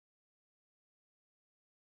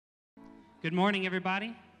Good morning,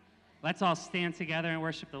 everybody. Let's all stand together and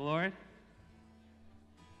worship the Lord.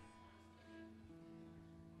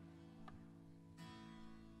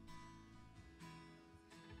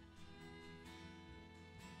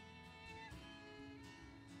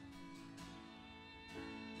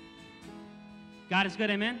 God is good,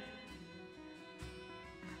 amen?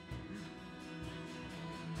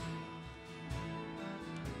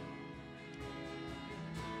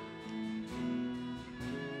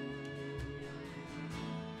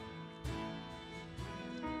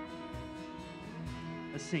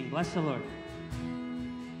 Let's sing. Bless the Lord.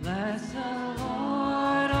 Bless the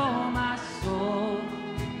Lord, oh my soul.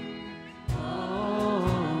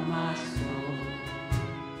 Oh my soul.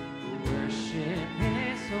 Worship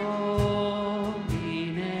His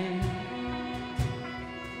holy name.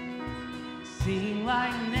 Sing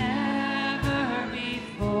like never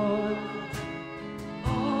before.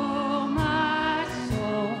 Oh my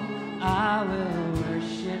soul, I will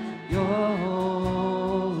worship your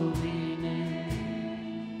holy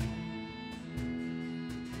name.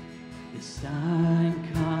 The sun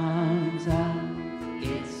comes up,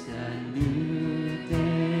 it's a new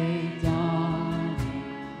day dawning.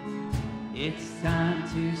 It's time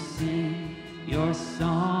to sing your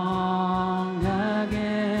song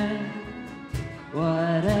again.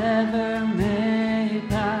 Whatever may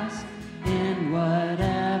pass and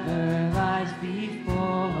whatever lies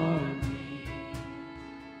before me,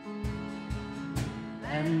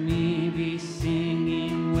 let me be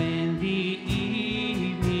singing when the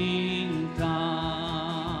evening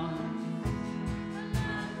comes.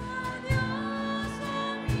 Alaba a Dios,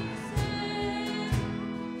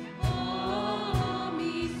 oh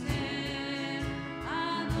mi ser,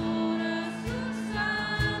 adora su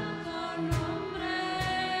santo nombre.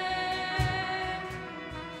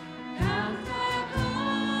 Canta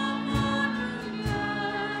como nunca,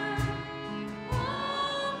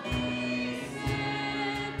 oh mi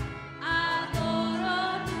ser, adoro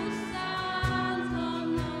tu santo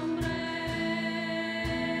nombre.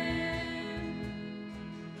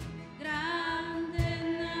 Grande en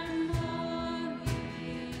amor y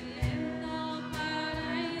lento para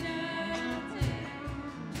irte,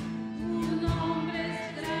 tu nombre es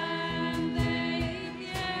grande y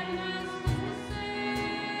tierno es tu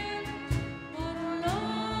ser, por lo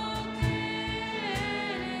que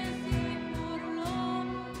eres y por lo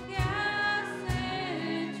que has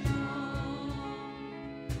hecho.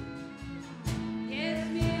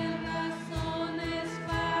 10,000 razones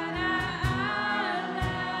para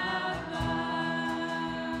alabar.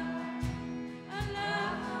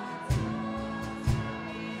 Alaba a Dios,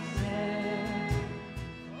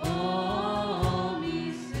 oh mi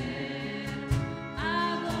ser,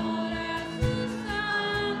 adora su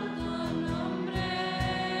santo nombre.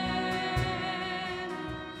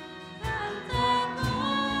 Canta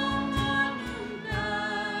como nunca,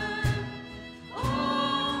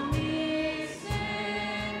 oh mi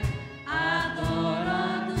ser, adora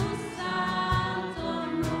tu santo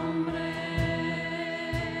nombre.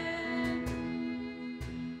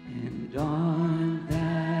 And on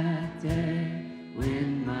that day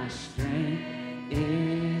when my strength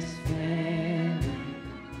is failing,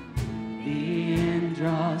 the end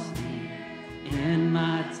draws near and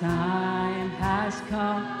my time has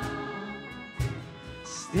come,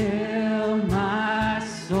 still my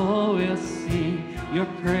soul will sing your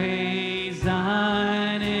praise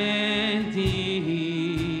unending.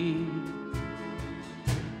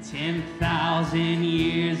 10,000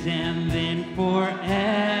 years and then forevermore,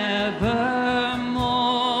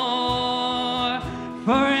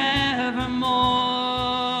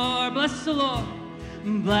 forevermore. Bless the Lord.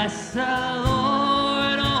 Bless the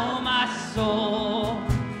Lord, oh my soul.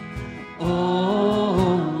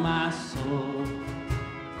 Oh my soul.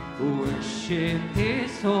 Worship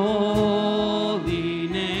His holy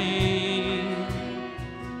name.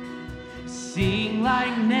 Sing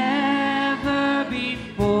like never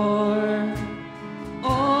before.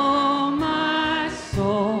 Oh my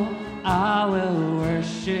soul, I will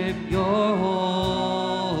worship your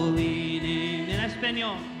holy name. En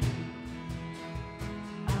español.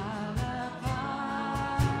 Alaba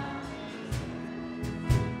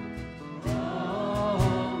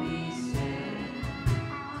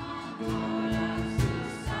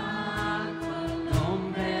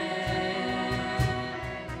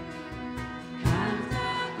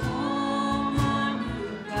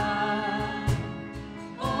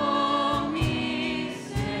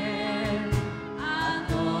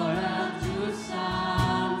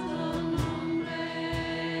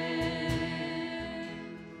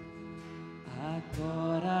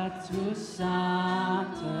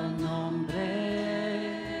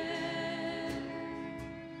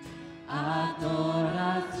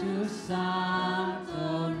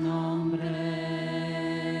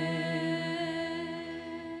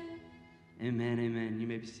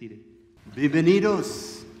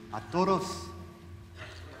Bienvenidos a todos.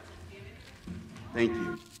 Thank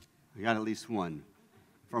you. I got at least one.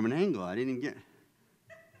 From an angle, I didn't get.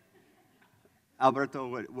 Alberto,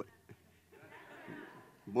 what?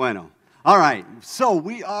 Bueno. All right, so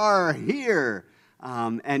we are here,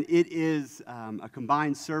 and it is a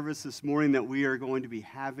combined service this morning that we are going to be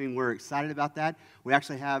having. We're excited about that. We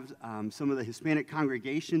actually have some of the Hispanic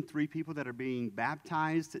congregation, 3 people that are being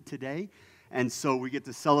baptized today, and so we get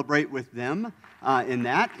to celebrate with them in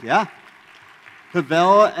that. Yeah.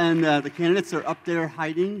 Pavel and the candidates are up there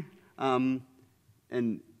hiding,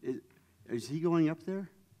 and is he going up there?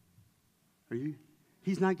 Are you?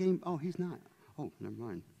 He's not getting. Oh, he's not. Oh, never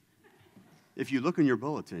mind. If you look in your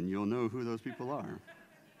bulletin, you'll know who those people are,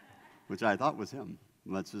 which I thought was him.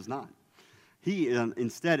 That's just not. He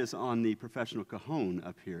instead is on the professional cajon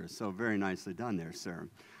up here, so very nicely done there, sir.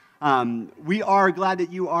 We are glad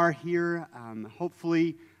that you are here.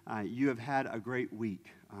 Hopefully, you have had a great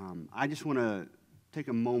week. I just want to take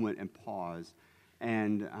a moment and pause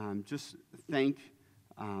and just thank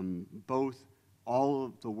both all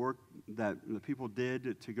of the work that the people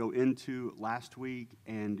did to go into last week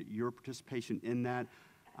and your participation in that.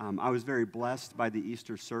 I was very blessed by the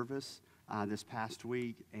Easter service this past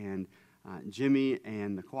week, and Jimmy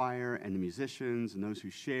and the choir and the musicians and those who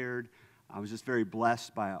shared. I was just very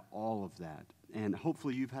blessed by all of that. And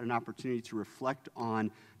hopefully you've had an opportunity to reflect on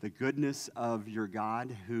the goodness of your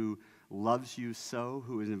God who loves you so,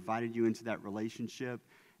 who has invited you into that relationship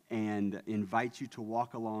and invites you to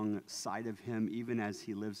walk alongside of him even as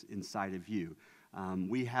he lives inside of you.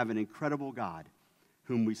 We have an incredible God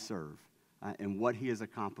whom we serve and what he has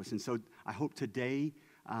accomplished. And so I hope today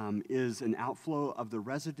is an outflow of the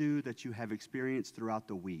residue that you have experienced throughout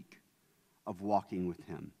the week of walking with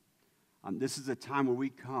him. This is a time where we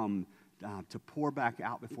come to pour back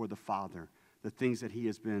out before the Father the things that he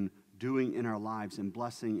has been doing in our lives and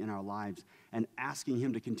blessing in our lives, and asking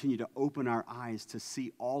him to continue to open our eyes to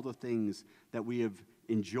see all the things that we have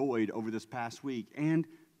enjoyed over this past week and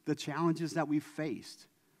the challenges that we've faced.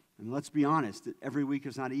 And let's be honest, every week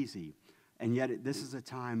is not easy, and yet this is a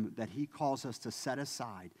time that he calls us to set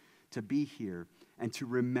aside, to be here, and to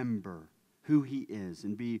remember who he is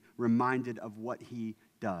and be reminded of what he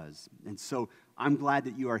does. And so I'm glad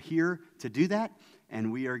that you are here to do that,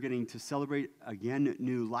 and we are getting to celebrate again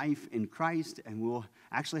new life in Christ, and we'll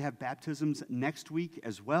actually have baptisms next week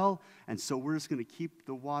as well. And so we're just going to keep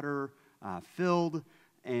the water filled,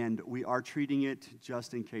 and we are treating it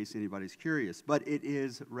just in case anybody's curious. But it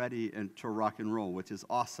is ready and to rock and roll, which is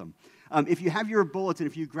awesome. If you have your bulletin,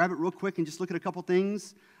 if you grab it real quick and just look at a couple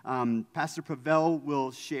things, Pastor Pavel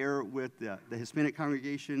will share with the Hispanic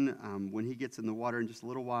congregation when he gets in the water in just a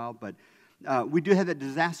little while. But we do have that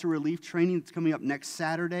disaster relief training that's coming up next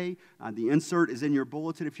Saturday. The insert is in your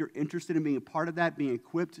bulletin. If you're interested in being a part of that, being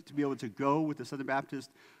equipped to be able to go with the Southern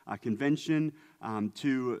Baptist Convention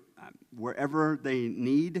to wherever they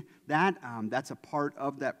need that, that's a part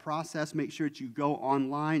of that process. Make sure that you go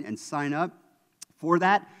online and sign up for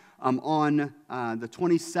that. On the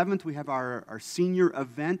 27th, we have our senior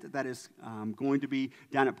event that is going to be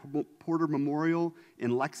down at Porter Memorial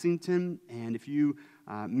in Lexington. And if you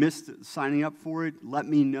missed signing up for it, let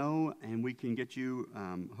me know, and we can get you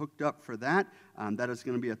hooked up for that. That is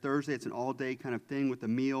going to be a Thursday. It's an all-day kind of thing with a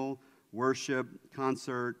meal, worship,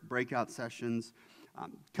 concert, breakout sessions. A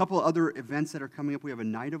couple of other events that are coming up. We have a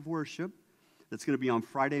night of worship that's going to be on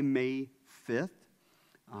Friday, May 5th.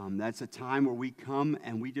 That's a time where we come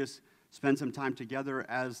and we just spend some time together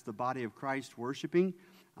as the body of Christ worshiping,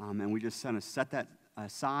 and we just kind of set that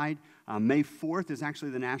aside. May 4th is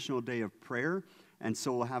actually the National Day of Prayer, and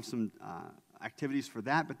so we'll have some activities for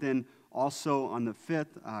that, but then also on the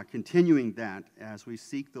 5th, continuing that as we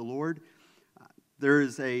seek the Lord. There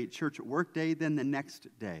is a church at work day then the next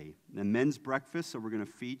day, the men's breakfast, so we're going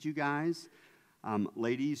to feed you guys.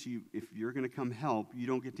 Ladies, if you're going to come help, you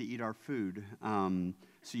don't get to eat our food.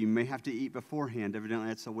 So you may have to eat beforehand. Evidently,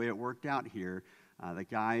 that's the way it worked out here. The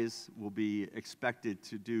guys will be expected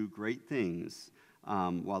to do great things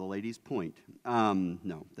while the ladies point.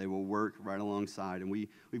 No, they will work right alongside. And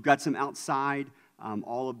we've got some outside,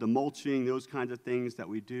 all of the mulching, those kinds of things that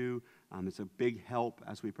we do. It's a big help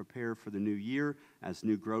as we prepare for the new year, as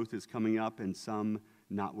new growth is coming up and some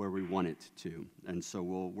not where we want it to. And so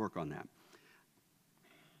we'll work on that.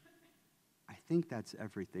 I think that's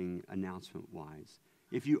everything announcement-wise.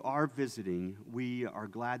 If you are visiting, we are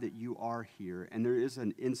glad that you are here. And there is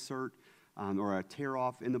an insert or a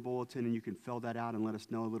tear-off in the bulletin, and you can fill that out and let us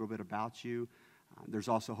know a little bit about you. There's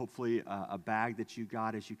also hopefully a bag that you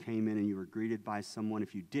got as you came in and you were greeted by someone.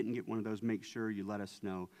 If you didn't get one of those, make sure you let us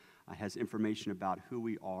know. It has information about who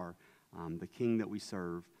we are the King that we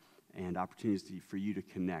serve, and opportunities for you to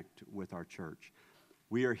connect with our church.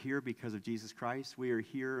 We are here because of Jesus Christ. We are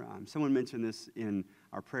here. Someone mentioned this in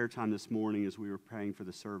our prayer time this morning as we were praying for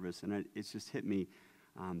the service, and it's just hit me.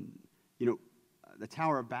 The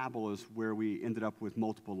Tower of Babel is where we ended up with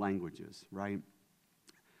multiple languages, right?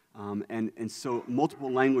 And so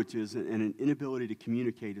multiple languages and an inability to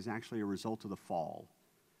communicate is actually a result of the fall.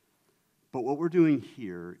 But what we're doing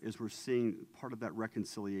here is we're seeing part of that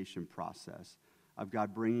reconciliation process of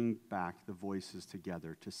God bringing back the voices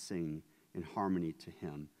together to sing in harmony to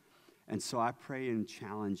Him. And so I pray and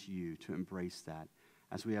challenge you to embrace that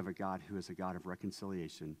as we have a God who is a God of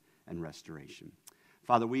reconciliation and restoration.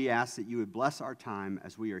 Father, we ask that you would bless our time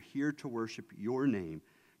as we are here to worship your name.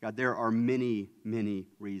 God, there are many, many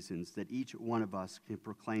reasons that each one of us can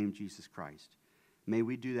proclaim Jesus Christ. May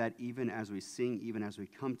we do that even as we sing, even as we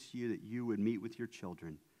come to you, that you would meet with your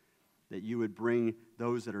children, that you would bring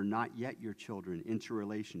those that are not yet your children into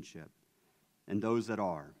relationship, and those that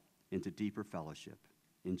are into deeper fellowship.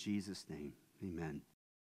 In Jesus' name, amen.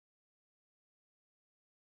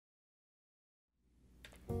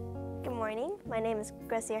 Good morning. My name is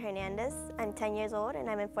Gracia Hernandez. I'm 10 years old and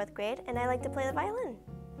I'm in 4th grade, and I like to play the violin.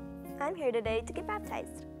 I'm here today to get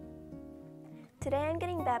baptized. Today I'm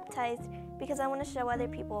getting baptized because I want to show other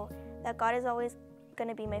people that God is always going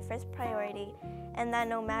to be my first priority, and that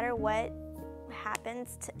no matter what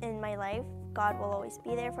happens in my life, God will always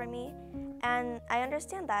be there for me. And I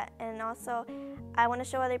understand that. And also, I want to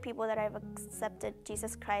show other people that I've accepted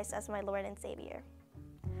Jesus Christ as my Lord and Savior.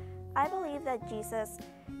 I believe that Jesus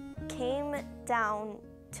came down,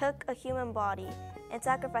 took a human body, and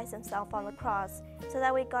sacrificed himself on the cross so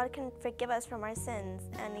that way God can forgive us from our sins.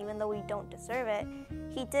 And even though we don't deserve it,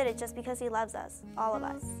 he did it just because he loves us, all of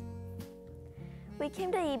us. We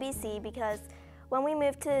came to EBC because when we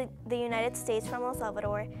moved to the United States from El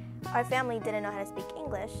Salvador, our family didn't know how to speak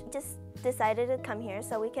English. Just decided to come here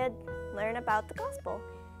so we could learn about the gospel.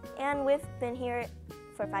 And we've been here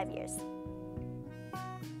for 5 years.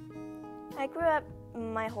 I grew up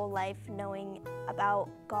my whole life knowing about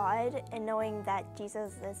God and knowing that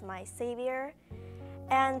Jesus is my Savior.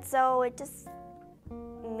 And so it just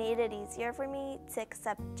made it easier for me to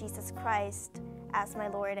accept Jesus Christ as my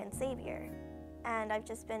Lord and Savior. And I've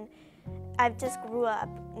just grew up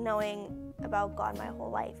knowing about God my whole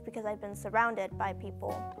life because I've been surrounded by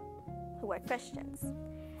people who are Christians.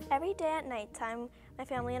 Every day at nighttime, my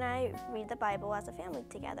family and I read the Bible as a family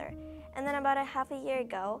together. And then about a half a year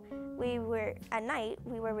ago, we were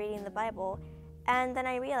reading the Bible, and then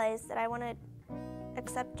I realized that I want to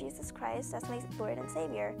accept Jesus Christ as my Lord and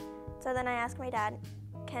Savior. So then I asked my dad,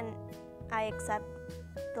 can I accept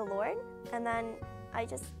the Lord? And then I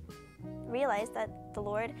just realized that the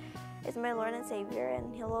Lord is my Lord and Savior,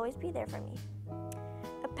 and he'll always be there for me.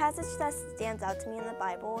 A passage that stands out to me in the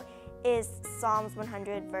Bible is Psalms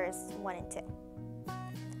 100, verse 1 and 2.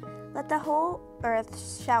 Let the whole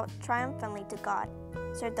earth shout triumphantly to God.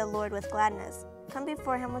 Serve the Lord with gladness. Come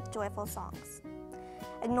before him with joyful songs.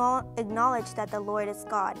 Acknowledge that the Lord is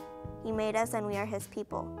God. He made us and we are his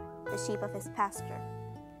people, the sheep of his pasture.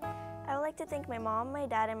 I would like to thank my mom, my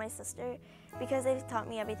dad, and my sister because they've taught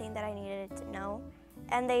me everything that I needed to know.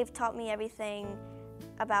 And they've taught me everything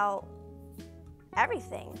about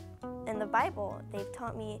everything in the Bible. They've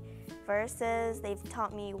taught me verses, they've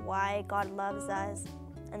taught me why God loves us,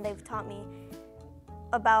 and they've taught me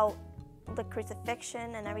about the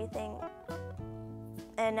crucifixion and everything,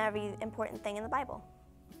 and every important thing in the Bible.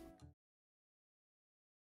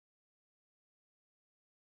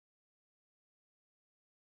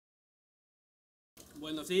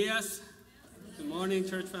 Buenos días. Good morning,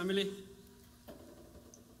 church family.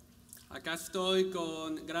 Acá estoy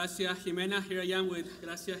con Gracia Jimena. Here I am with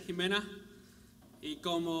Gracia Jimena. Y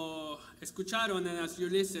como escucharon, and as you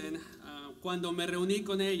listen, cuando me reuní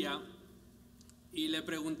con ella y le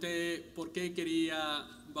pregunté por qué quería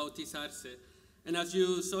bautizarse. And as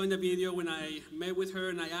you saw in the video, when I met with her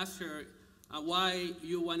and I asked her why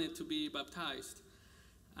you wanted to be baptized,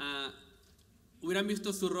 hubieran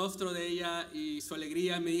visto su rostro de ella y su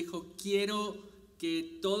alegría. Me dijo, quiero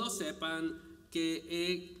que todos sepan que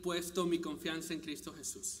he puesto mi confianza en Cristo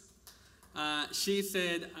Jesús. She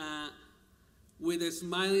said, with a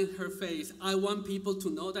smile in her face, I want people to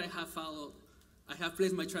know that I have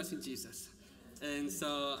placed my trust in Jesus. And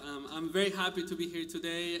so I'm very happy to be here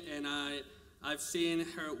today, and I've seen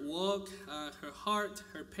her walk, her heart,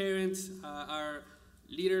 her parents are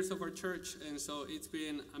leaders of our church, and so it's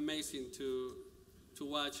been amazing to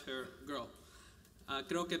watch her grow.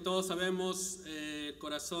 Creo que todos sabemos el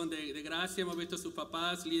corazón de Gracia, hemos visto a sus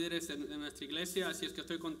papás, líderes en nuestra iglesia, así es que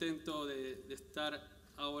estoy contento de estar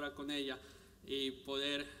ahora con ella y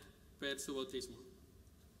poder ver su bautismo.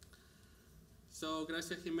 So,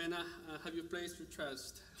 gracias, Jimena. Have you placed your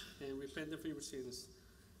trust and repented for your sins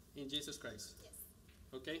in Jesus Christ? Yes.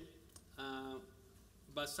 Okay.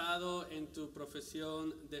 Basado en tu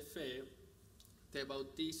profesión de fe, te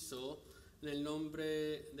bautizo en el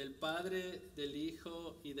nombre del Padre, del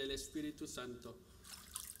Hijo y del Espíritu Santo.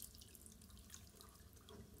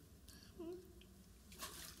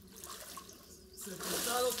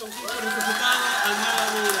 Sepultados con Cristo resucitado a nueva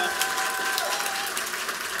vida.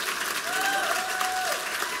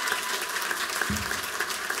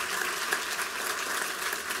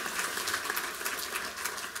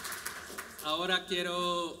 Ahora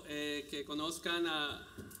quiero que conozcan a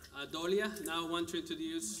Dolia. Now I want to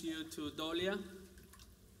introduce you to Dolia.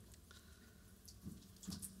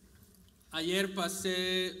 Ayer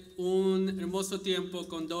pasé un hermoso tiempo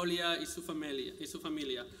con Dolia y su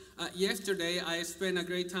familia. Yesterday I spent a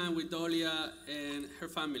great time with Dolia and her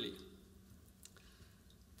family.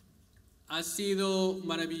 Ha sido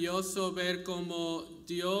maravilloso ver cómo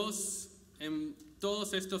Dios en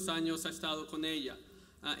todos estos años ha estado con ella.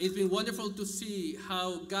 It's been wonderful to see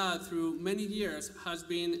how God, through many years, has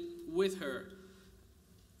been with her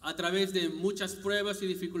a través de muchas pruebas y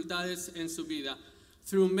dificultades en su vida,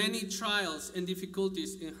 through many trials and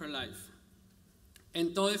difficulties in her life.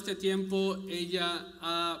 En todo este tiempo, ella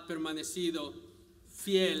ha permanecido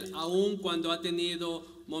fiel, aun cuando ha tenido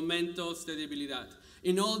momentos de debilidad.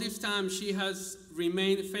 In all this time, she has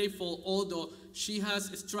remained faithful, although she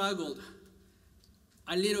has struggled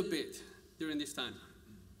a little bit during this time.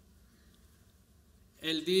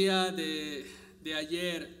 El día de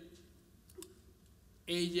ayer,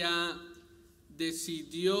 ella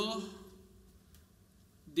decidió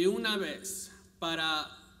de una vez, para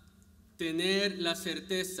tener la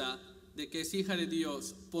certeza de que es hija de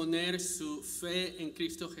Dios, poner su fe en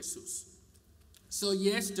Cristo Jesús. So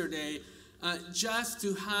yesterday, just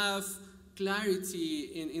to have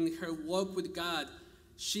clarity in her walk with God,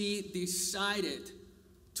 she decided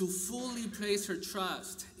to fully place her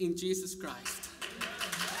trust in Jesus Christ.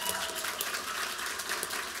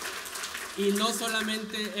 Y no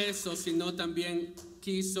solamente eso, sino también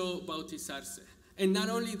quiso bautizarse. And not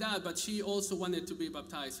only that, but she also wanted to be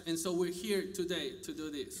baptized. And so we're here today to do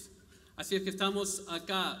this. Así es que estamos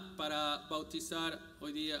acá para bautizar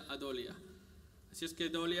hoy día a Dolia. Así es que,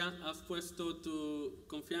 Dolia, ¿has puesto tu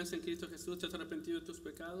confianza en Cristo Jesús? ¿Te has arrepentido de tus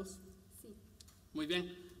pecados? Sí. Muy bien.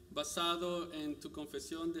 Basado en tu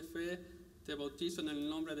confesión de fe, te bautizo en el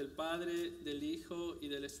nombre del Padre, del Hijo y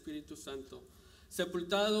del Espíritu Santo.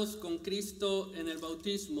 Sepultados con Cristo en el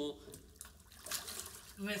bautismo,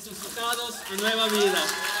 resucitados a nueva vida.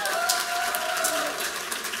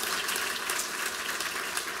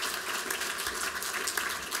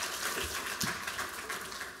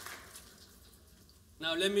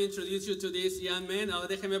 Now let me introduce you to this young man. Ahora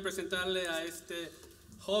déjeme presentarle a este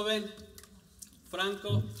joven,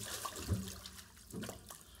 Franco.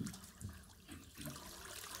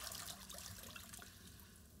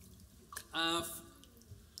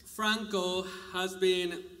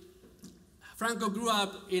 Franco grew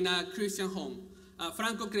up in a Christian home.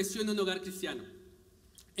 Franco creció en un hogar cristiano.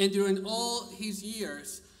 And during all his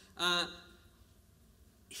years,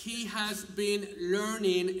 he has been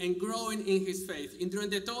learning and growing in his faith. Y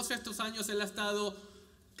durante todos estos años él ha estado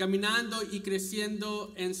caminando y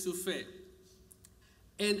creciendo en su fe.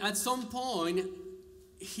 And at some point,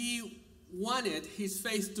 he wanted his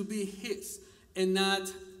faith to be his and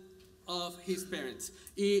not of his parents.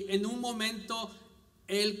 Y en un momento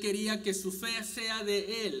él quería que su fe sea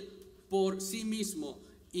de él por sí mismo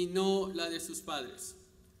y no la de sus padres.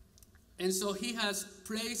 And so he has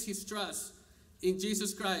placed his trust in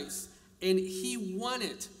Jesus Christ, and he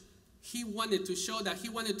wanted to show that he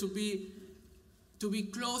wanted to be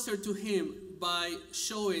closer to him by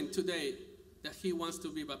showing today that he wants to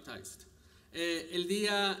be baptized. El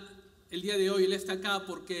día de hoy él está acá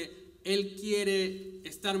porque él quiere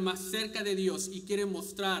estar más cerca de Dios y quiere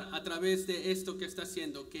mostrar a través de esto que está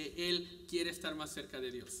haciendo que él quiere estar más cerca de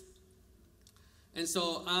Dios. And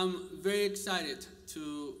so I'm very excited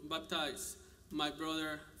to baptize my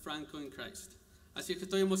brother Franco in Christ. Así que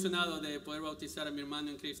estoy emocionado de poder bautizar a mi hermano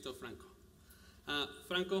en Cristo, Franco.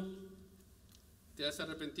 Franco, ¿te has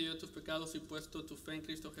arrepentido de tus pecados y puesto tu fe en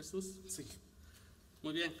Cristo Jesús? Sí.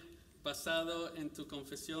 Muy bien. Basado en tu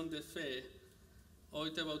confesión de fe,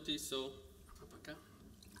 hoy te bautizo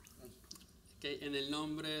en el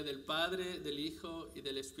nombre del Padre, del Hijo y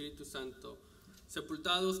del Espíritu Santo.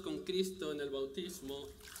 Sepultados con Cristo en el bautismo,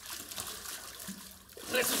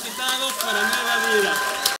 resucitados para nueva vida.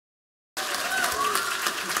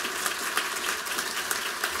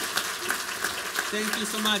 Thank you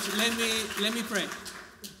so much. Let me pray.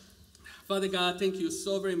 Father God, thank you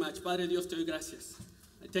so very much. Padre Dios, te doy gracias.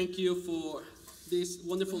 I thank you for this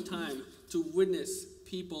wonderful time to witness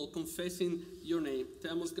people confessing your name. Te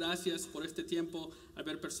damos gracias por este tiempo al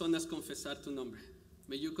ver personas confesar tu nombre.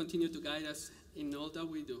 May you continue to guide us in all that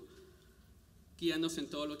we do. Guíanos en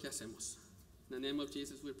todo lo que hacemos. In the name of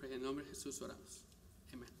Jesus we pray. En nombre de Jesús oramos.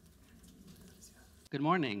 Amen. Good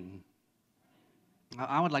morning.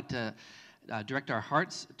 I would like to direct our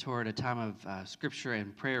hearts toward a time of scripture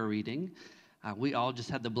and prayer reading. We all just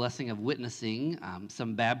had the blessing of witnessing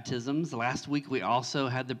some baptisms. Last week we also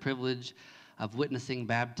had the privilege of witnessing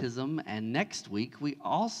baptism, and next week we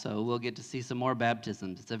also will get to see some more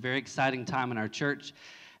baptisms. It's a very exciting time in our church,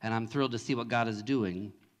 and I'm thrilled to see what God is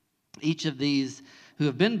doing. Each of these who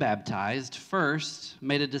have been baptized first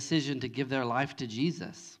made a decision to give their life to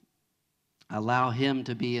Jesus, allow him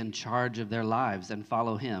to be in charge of their lives and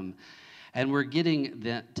follow him. And we're getting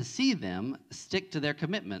to see them stick to their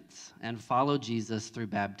commitments and follow Jesus through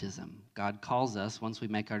baptism. God calls us, once we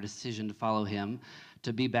make our decision to follow him,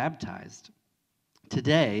 to be baptized.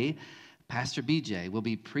 Today, Pastor BJ will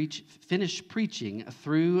be finished preaching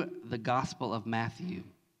through the Gospel of Matthew.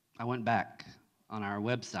 I went back on our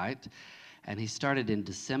website, and he started in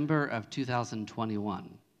December of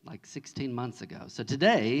 2021. Like 16 months ago. So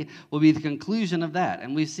today will be the conclusion of that.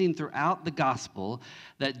 And we've seen throughout the gospel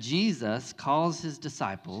that Jesus calls his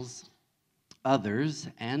disciples, others,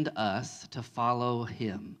 and us to follow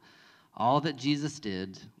him. All that Jesus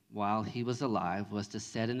did while he was alive was to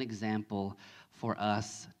set an example for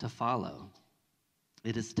us to follow.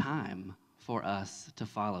 It is time for us to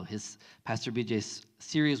follow. His Pastor BJ's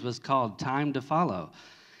series was called Time to Follow.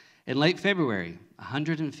 In late February,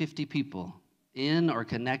 150 people in or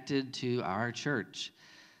connected to our church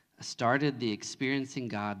started the Experiencing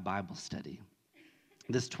God Bible study.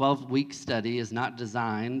 This 12-week study is not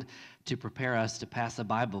designed to prepare us to pass a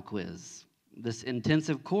Bible quiz. This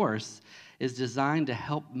intensive course is designed to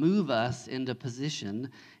help move us into position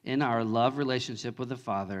in our love relationship with the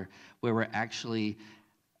Father where we're actually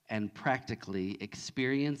and practically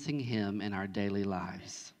experiencing him in our daily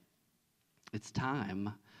lives. It's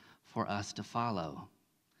time for us to follow.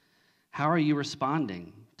 How are you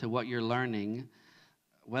responding to what you're learning,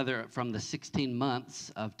 whether from the 16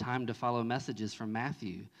 months of Time to Follow messages from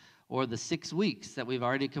Matthew or the 6 weeks that we've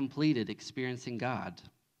already completed experiencing God?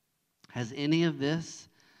 Has any of this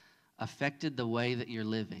affected the way that you're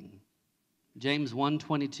living? James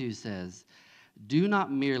 1:22 says, "Do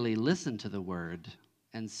not merely listen to the word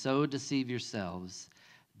and so deceive yourselves.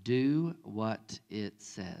 Do what it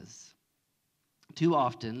says." Too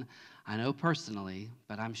often, I know personally,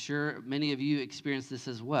 but I'm sure many of you experience this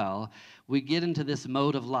as well, we get into this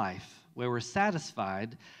mode of life where we're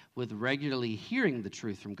satisfied with regularly hearing the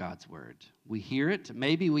truth from God's word. We hear it,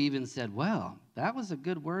 maybe we even said, well, that was a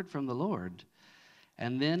good word from the Lord.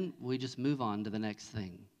 And then we just move on to the next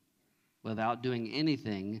thing without doing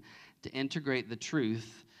anything to integrate the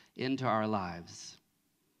truth into our lives.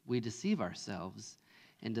 We deceive ourselves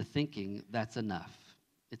into thinking that's enough.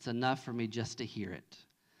 It's enough for me just to hear it.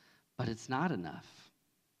 But it's not enough.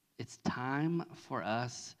 It's time for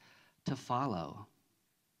us to follow.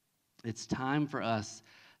 It's time for us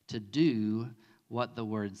to do what the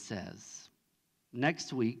word says.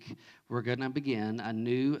 Next week, we're going to begin a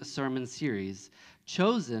new sermon series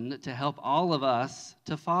chosen to help all of us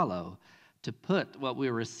to follow, to put what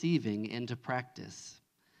we're receiving into practice,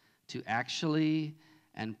 to actually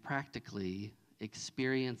and practically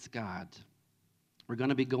experience God. We're going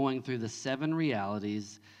to be going through the 7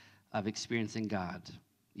 realities of experiencing God.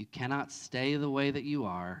 You cannot stay the way that you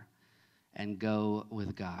are and go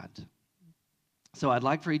with God. So I'd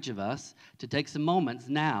like for each of us to take some moments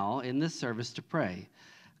now in this service to pray.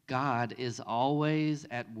 God is always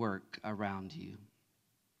at work around you.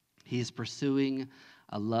 He is pursuing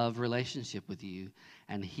a love relationship with you,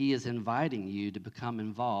 and he is inviting you to become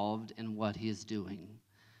involved in what he is doing.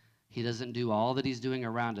 He doesn't do all that he's doing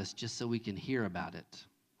around us just so we can hear about it.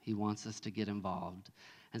 He wants us to get involved.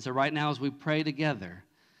 And so right now as we pray together,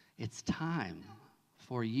 it's time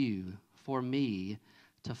for you, for me,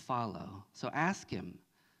 to follow. So ask him.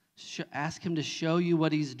 Ask him to show you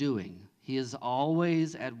what he's doing. He is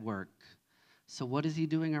always at work. So what is he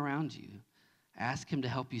doing around you? Ask him to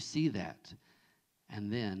help you see that. And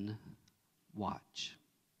then watch.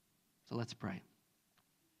 So let's pray.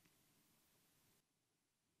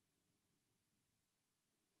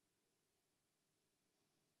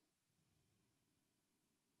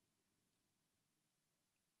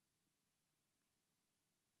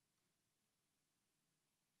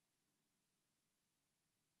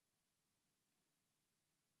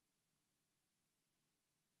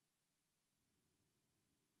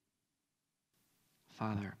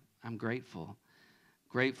 Father, I'm grateful.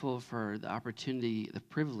 Grateful for the opportunity, the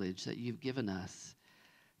privilege that you've given us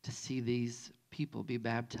to see these people be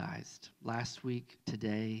baptized last week,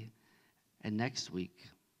 today, and next week.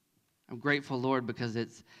 I'm grateful, Lord, because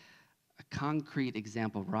it's a concrete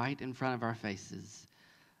example right in front of our faces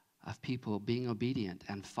of people being obedient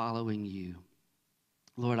and following you.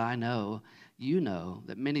 Lord, I know, you know,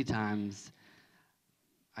 that many times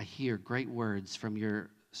I hear great words from your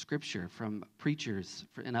scripture, from preachers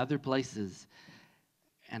in other places,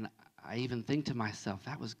 and I even think to myself,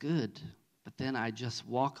 that was good. But then I just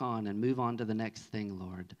walk on and move on to the next thing,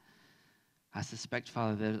 Lord. I suspect,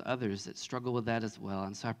 Father, there's others that struggle with that as well.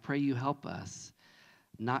 And so I pray you help us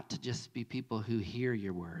not to just be people who hear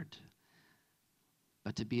your word,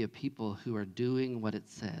 but to be a people who are doing what it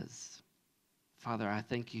says. Father, I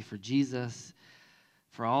thank you for Jesus,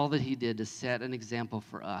 for all that he did to set an example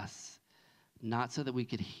for us, not so that we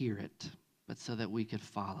could hear it, but so that we could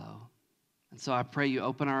follow. And so I pray you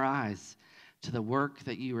open our eyes to the work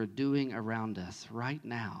that you are doing around us right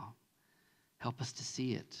now. Help us to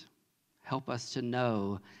see it. Help us to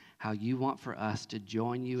know how you want for us to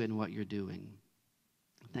join you in what you're doing.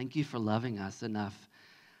 Thank you for loving us enough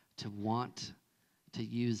to want to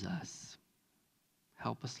use us.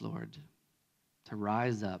 Help us, Lord, to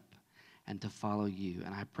rise up and to follow you.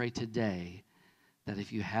 And I pray today that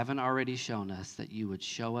if you haven't already shown us, that you would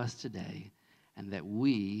show us today and that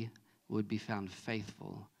we would be found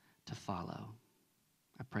faithful to follow.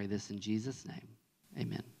 I pray this in Jesus' name.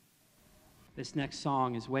 Amen. This next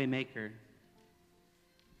song is Waymaker,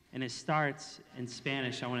 and it starts in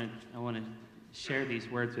Spanish. I want to share these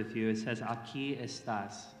words with you. It says, Aquí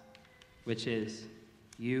estás, which is,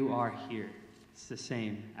 you are here. It's the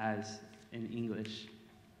same as in English.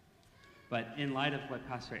 But in light of what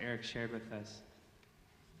Pastor Eric shared with us,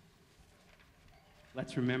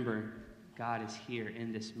 let's remember God is here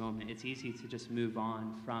in this moment. It's easy to just move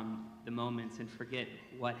on from the moments and forget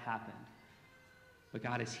what happened. But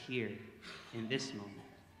God is here in this moment,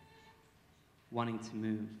 wanting to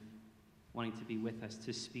move, wanting to be with us,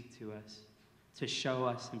 to speak to us, to show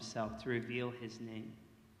us himself, to reveal his name.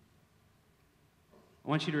 I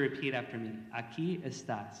want you to repeat after me. Aquí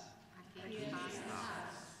estás.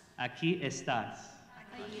 Aquí estás.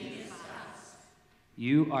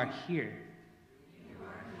 You are here.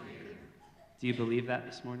 Do you believe that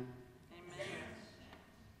this morning? Amen.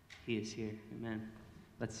 He is here. Amen.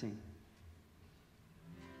 Let's sing.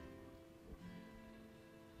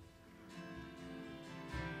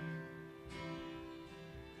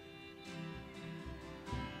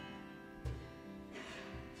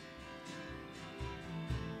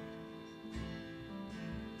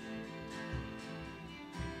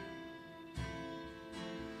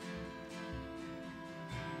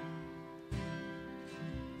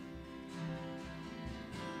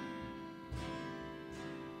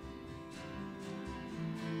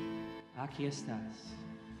 Aquí estás.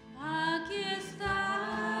 Aquí estás,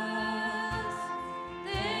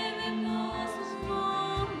 debemos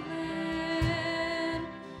mover,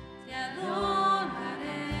 te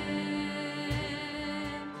adoraré,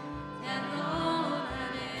 te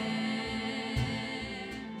adoraré.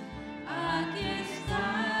 Aquí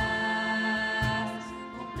estás,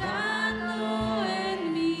 obrando en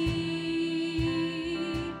mí,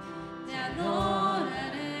 te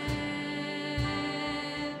adoraré.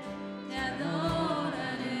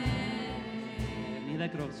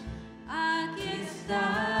 Milagroso. Aquí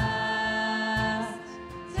estás,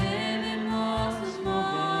 debemos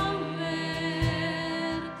mover,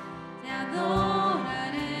 te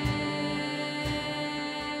adoraré,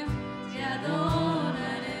 te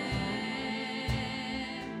adoraré.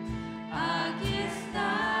 Aquí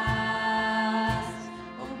estás,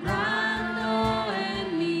 obrando en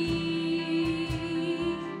mí,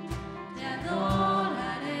 te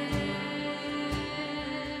adoraré,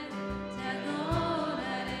 te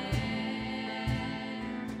adoraré.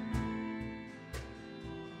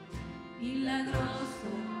 Milagroso,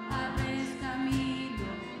 abres camino,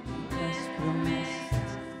 cumples promesas,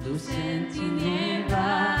 luz en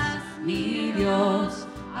tinieblas, mi Dios,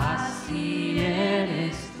 así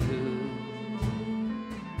eres tú.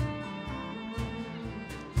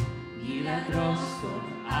 Milagroso,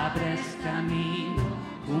 abres camino,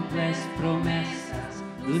 cumples promesas,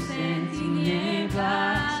 luz en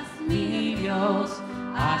tinieblas, mi Dios,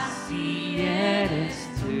 así eres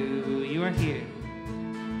tú. You are here.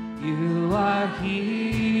 You are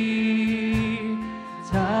here,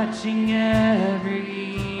 touching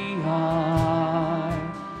every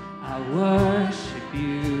heart. I worship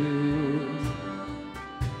you.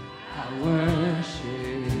 I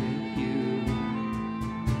worship you.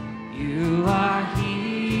 You are here.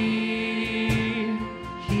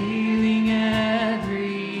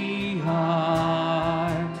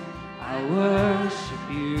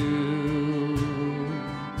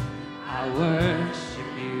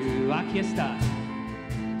 aquí estás.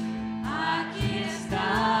 Aquí estás,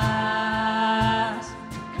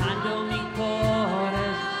 tocando mi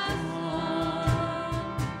corazón.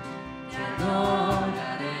 Te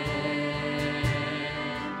adoraré,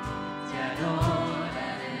 te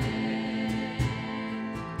adoraré.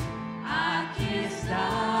 Aquí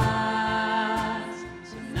estás,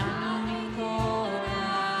 sonando mi corazón.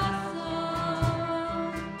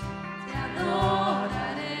 Te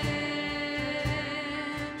adoraré,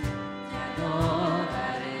 te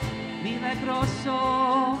adoraré. Milagroso,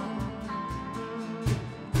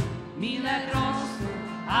 milagroso,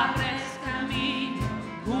 abres camino,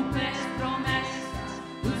 cumples promesas,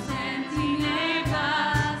 luz en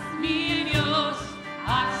tinieblas, mi Dios,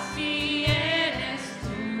 así eres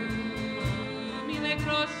tú.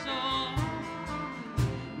 Milagroso,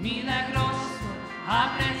 milagroso,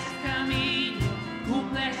 abres camino,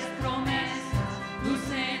 cumples promesas, luz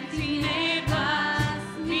en tinieblas,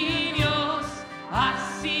 mi Dios,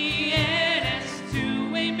 así eres tú.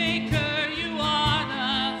 Waymaker, you are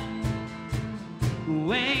the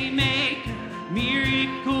waymaker,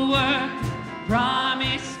 miracle worker,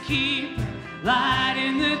 promise keeper, light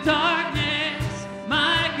in the darkness.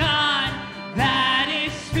 My God, that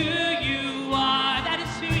is who you are. That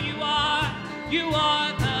is who you are. You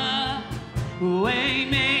are the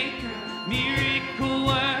waymaker, miracle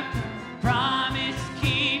worker, promise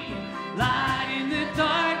keeper, light in the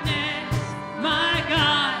darkness. My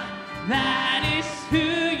God, that is who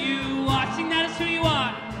you are. Sing, that is who you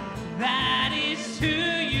are. That is who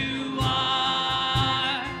you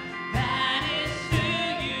are. That is who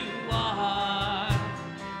you are.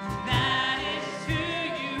 That is who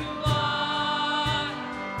you are.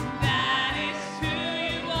 That is who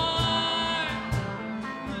you are.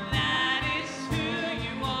 That is who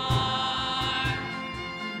you are.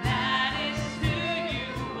 That is who you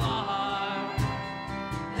are.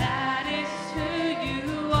 That is who you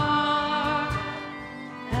are.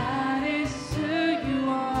 That is who you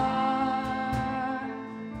are.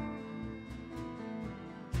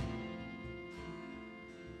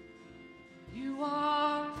 You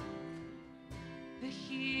are the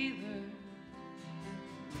healer,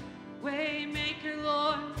 waymaker,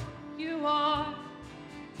 Lord. You are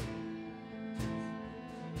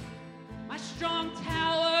my strong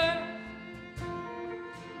tower,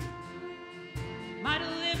 my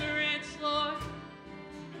deliverance, Lord.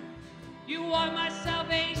 You are my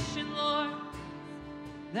salvation, Lord.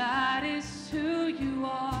 That is who you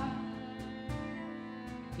are.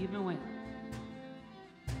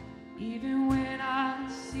 Even when I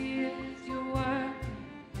see it, you're working.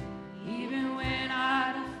 Even when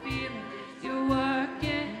I don't feel it, you're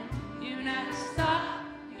working. You never stop.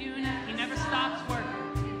 He never stops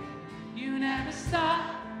working. You never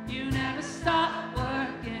stop. You never stop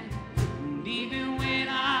working. And even when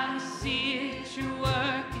I don't see it, you're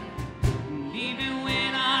working. And even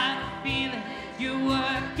when I don't feel it, you're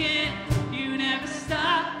working. You never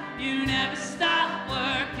stop. You never stop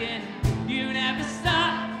working. You never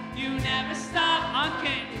stop. You never stop.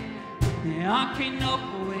 Aunque no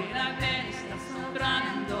pueda ver, estás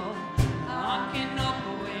sobrando. Aunque no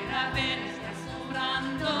pueda ver, estás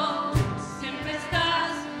sobrando. Siempre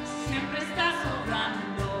estás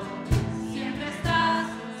sobrando. Siempre estás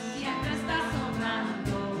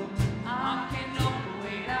sobrando. Aunque no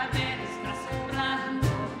pueda ver, estás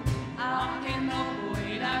sobrando. Aunque no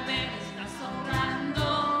pueda ver, estás sobrando.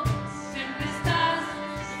 Siempre estás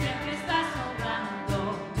sobrando.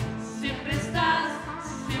 Siempre estás.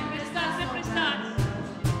 Siempre estás sobrando.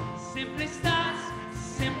 Siempre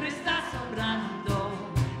estás sobrando.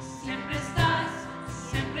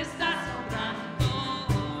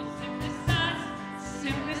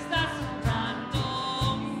 Siempre estás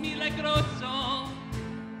sobrando. Milagroso,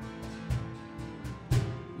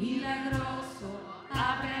 milagroso,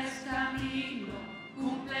 abres camino,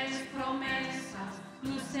 cumples promesas,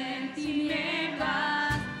 luz en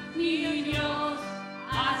tinieblas, mi Dios,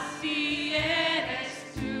 así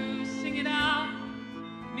eres tú. Sing it out.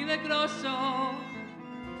 Milagroso,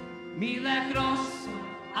 milagroso,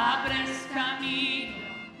 abres camino,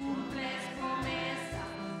 Cumples promesas,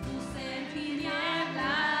 luz en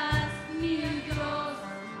tinieblas, mi Dios,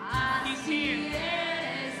 He's así here.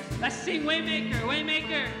 eres. Let's sing Waymaker,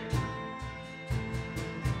 Waymaker.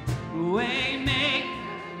 Waymaker,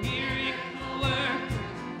 miracle worker,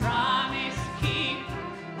 promise keeper,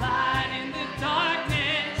 light in the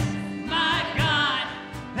darkness. My God,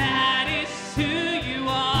 that is who you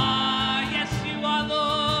are. Yes, you are,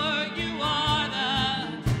 Lord. You are the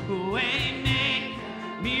waymaker,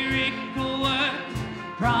 miracle worker,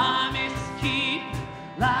 promise keeper,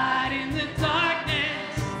 light in the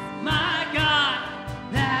darkness. My God,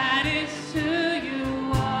 that is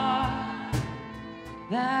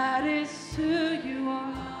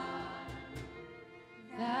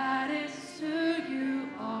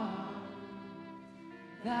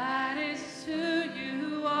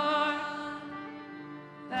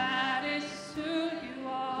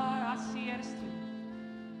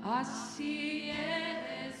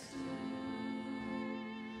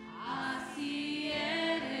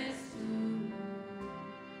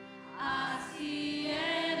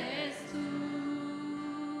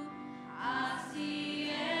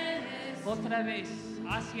Otra vez,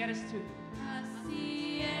 así eres tú.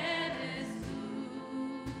 Así eres tú,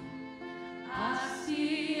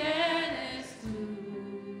 así eres tú,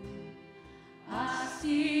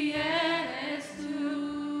 así eres tú,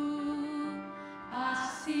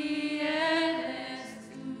 así eres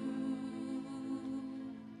tú.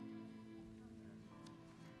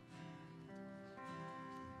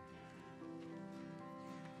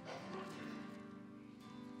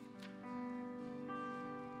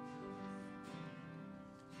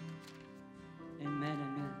 Amen,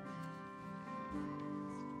 amen.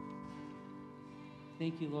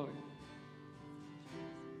 Thank you, Lord.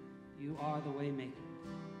 You are the way maker.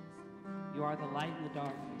 You are the light in the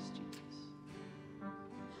darkness, Jesus.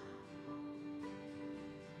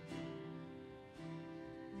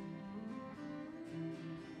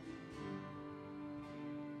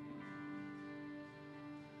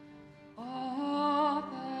 All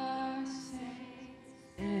the saints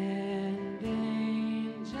and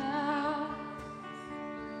angels,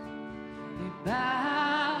 they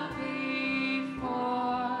bow before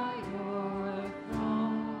your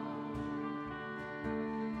throne.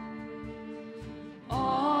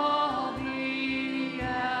 All the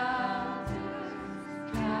elders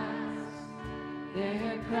cast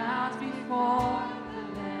their crowns before the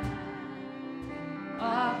Lamb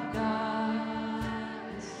of God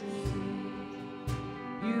and sing,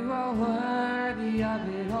 you are worthy of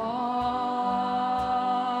it all.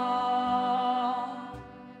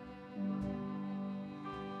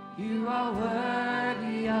 You are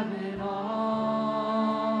worthy of it all.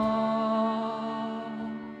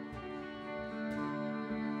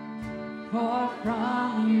 For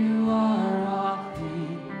from you are all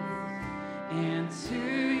things, and to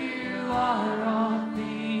you are all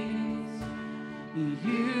things.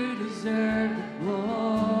 You deserve the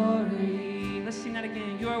glory. Let's sing that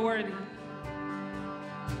again. You are worthy.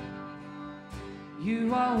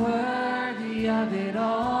 You are worthy of it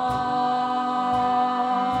all.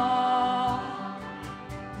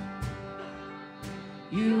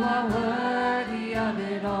 You are worthy of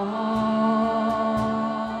it all.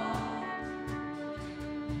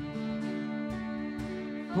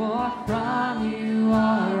 For from you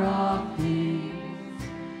are all things,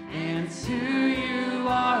 and to you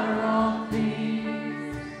are all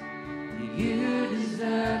things. You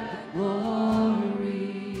deserve the glory.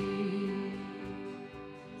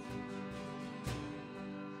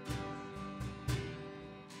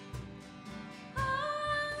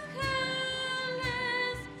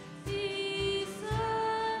 Ángeles y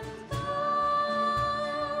santos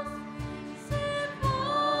se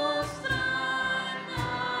postran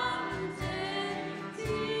ante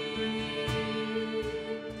ti.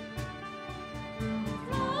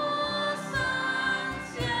 Los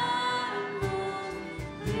ancianos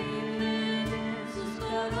rinden sus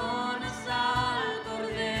coronas al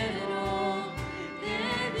Cordero de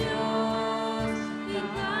Dios y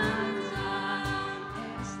cantan,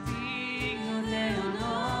 es digno de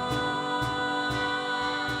honor.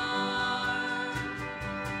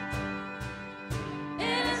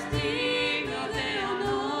 Eres digno de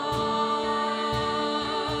honor.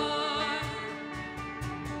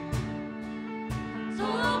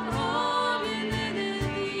 Todo proviene de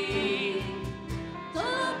ti,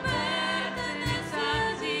 todo pertenece a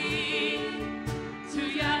ti.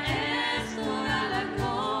 Tuya es toda la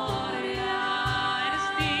gloria. Eres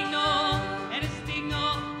digno, eres digno,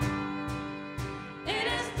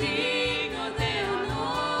 eres digno de honor.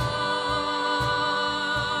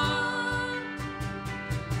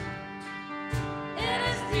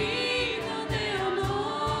 Eres digno de honor.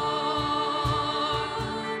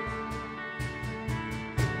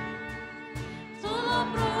 Todo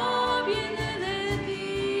proviene de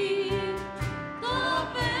ti, todo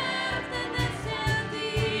pertenece a ti.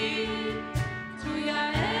 Tuya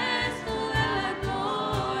es toda la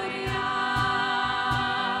gloria.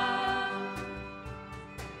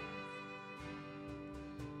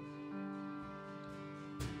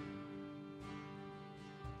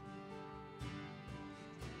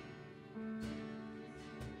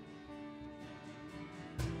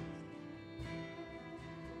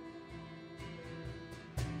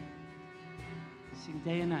 Sing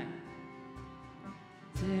day and night.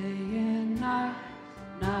 Day and night,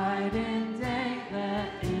 night and day,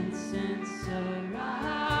 let incense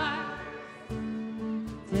arise.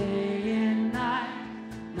 Day and night,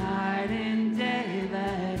 night and day,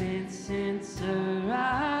 let incense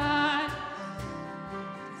arise.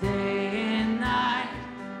 Day and night,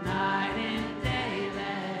 night and day,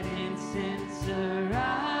 let incense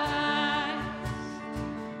arise.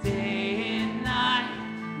 Day and night,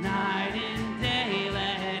 night and day,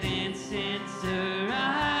 let incense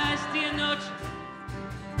arise. Do you know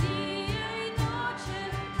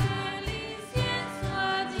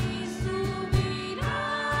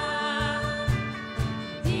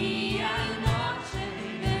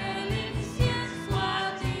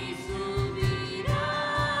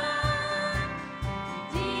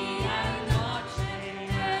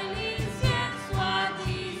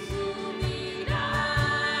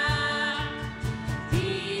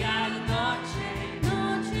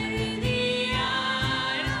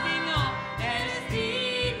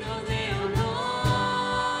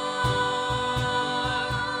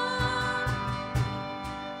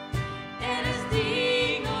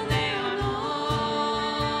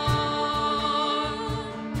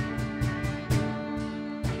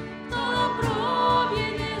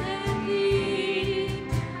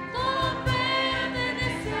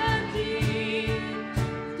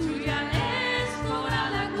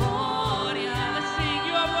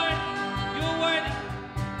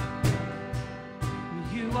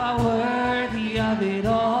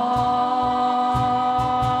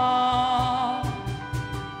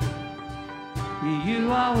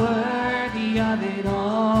You are worthy of it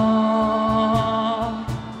all.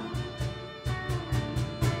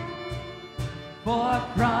 For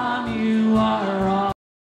from you are all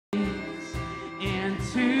things, and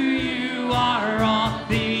to you are all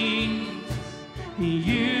things.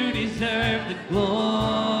 You deserve the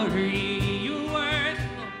glory.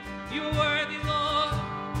 You're worthy, Lord.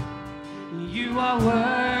 You are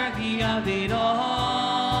worthy of it all.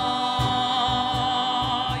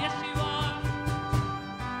 Yes, you are.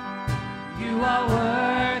 You are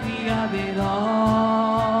worthy of it all.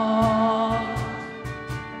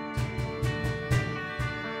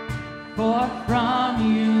 For from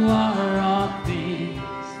you are all things,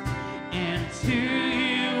 and to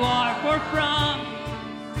you are for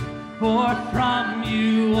from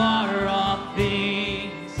you are all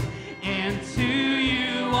things, and to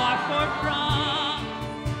you are for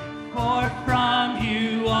from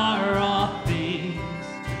you are all things,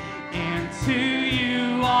 and to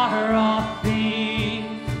you are all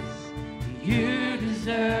things. You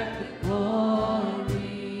deserve the glory.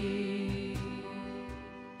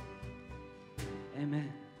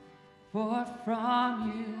 Amen. For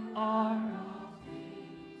from you are all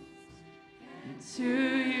things, and to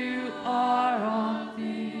you are all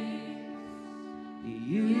things.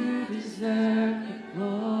 You deserve the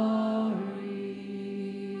glory.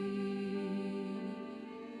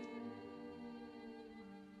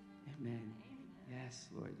 Amen. Yes,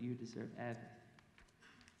 Lord, you deserve everything.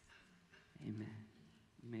 Amen.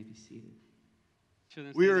 You may be seated.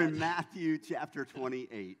 We are in Matthew chapter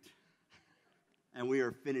 28, and we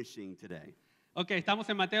are finishing today. Ok, estamos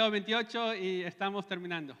en Mateo 28 y estamos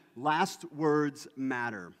terminando. Last words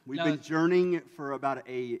matter. We've been Las- journeying for about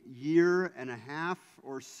a year and a half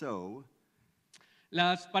or so.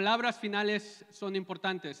 Las palabras finales son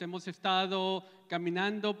importantes. Hemos estado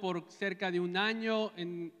caminando por cerca de un año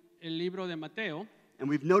en el libro de Mateo. And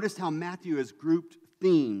we've noticed how Matthew has grouped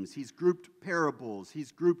themes, he's grouped parables,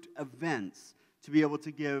 he's grouped events to be able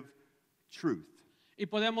to give truth. Y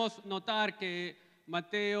podemos notar que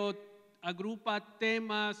Mateo agrupa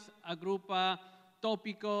temas, agrupa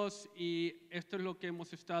tópicos y esto es lo que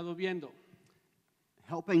hemos estado viendo.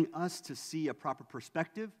 Helping us to see a proper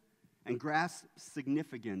perspective and grasp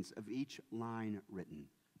significance of each line written.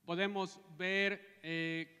 Podemos ver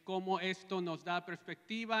cómo esto nos da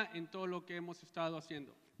perspectiva en todo lo que hemos estado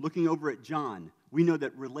haciendo. Looking over at John, we know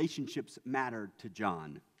that relationships mattered to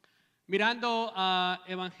John. Mirando a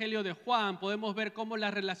Evangelio de Juan, podemos ver cómo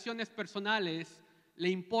las relaciones personales le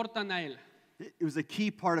importan a él. It was a key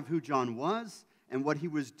part of who John was and what he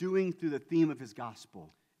was doing through the theme of his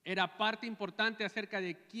gospel. Era parte importante acerca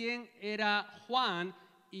de quién era Juan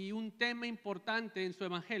y un tema importante en su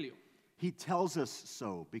evangelio. He tells us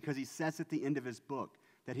so because he says at the end of his book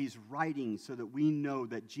that he's writing so that we know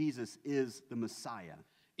that Jesus is the Messiah.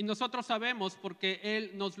 Y nosotros sabemos porque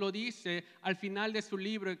él nos lo dice al final de su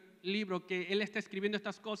libro que él está escribiendo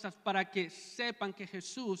estas cosas para que sepan que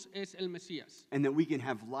Jesús es el Mesías. And that we can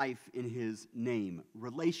have life in his name.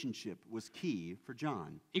 Relationship was key for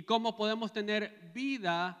John. Y cómo podemos tener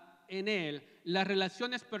vida en él. Las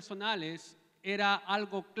relaciones personales era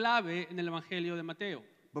algo clave en el evangelio de Mateo.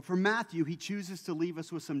 But for Matthew, he chooses to leave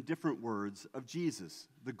us with some different words of Jesus,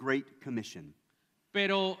 the Great Commission.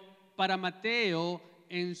 Pero para Mateo,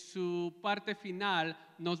 en su parte final,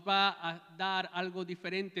 nos va a dar algo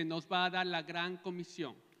diferente, nos va a dar la gran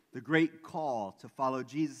comisión. The great call to follow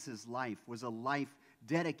Jesus' life was a life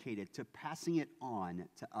dedicated to passing it on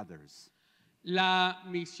to others. La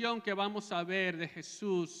misión que vamos a ver de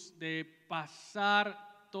Jesús, de pasar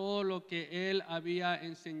todo lo que él había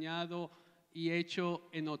enseñado y hecho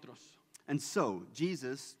en otros. And so,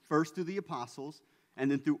 Jesus, first through the apostles,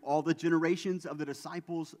 and then through all the generations of the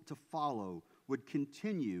disciples to follow, would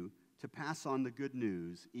continue to pass on the good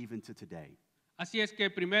news even to today. Así es que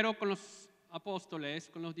primero con los apóstoles,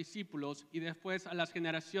 con los discípulos, y después a las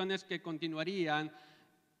generaciones que continuarían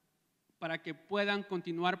para que puedan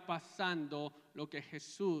continuar pasando lo que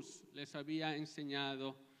Jesús les había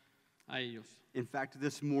enseñado a ellos. In fact,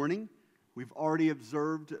 this morning, we've already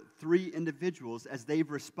observed 3 individuals as they've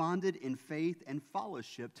responded in faith and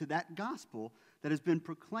fellowship to that gospel that has been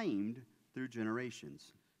proclaimed through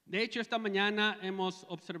generations. De hecho, esta mañana hemos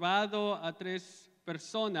observado a 3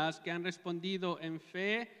 personas que han respondido en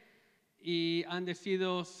fe y han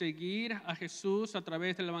decidido seguir a Jesús a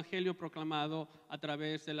través del evangelio proclamado, a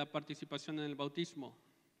través de la participación en el bautismo.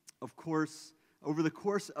 Of course, over the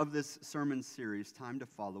course of this sermon series, Time to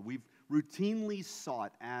Follow, we've routinely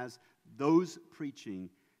sought as those preaching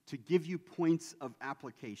to give you points of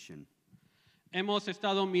application. Hemos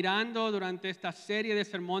estado mirando durante esta serie de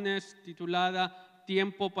sermones titulada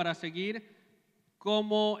Tiempo para Seguir,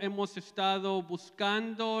 cómo hemos estado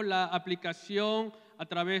buscando la aplicación a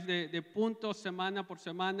través de puntos semana por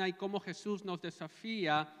semana y cómo Jesús nos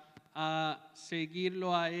desafía a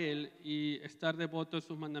seguirlo a Él y estar devotos a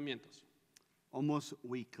sus mandamientos. Almost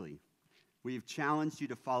weekly, we've challenged you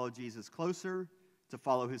to follow Jesus closer, to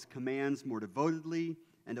follow his commands more devotedly,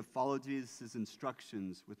 and to follow Jesus'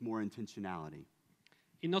 instructions with more intentionality.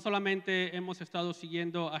 Y no solamente hemos estado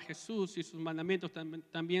siguiendo a Jesús y sus mandamientos,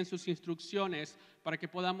 también sus instrucciones para que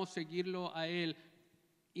podamos seguirlo a Él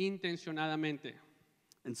intencionadamente.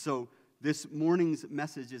 And so this morning's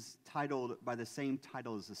message is titled by the same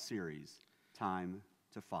title as the series, Time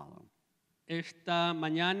to Follow. Esta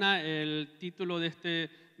mañana el título de este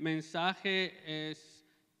mensaje es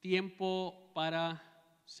Tiempo para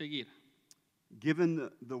Seguir.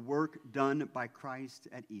 Given the work done by Christ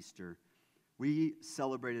at Easter, we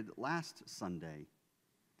celebrated last Sunday.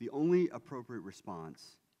 The only appropriate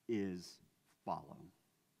response is follow.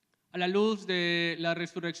 A la luz de la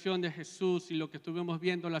resurrección de Jesús y lo que estuvimos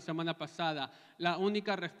viendo la semana pasada, la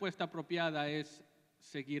única respuesta apropiada es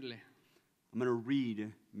seguirle. I'm going to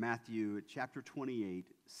read Matthew chapter 28,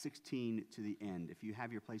 16 to the end. If you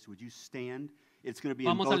have your place, would you stand? It's going to be in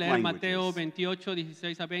Vamos both a leer languages. Mateo 28,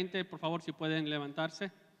 16 a 20. Por favor, si pueden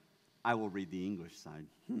levantarse. I will read the English side.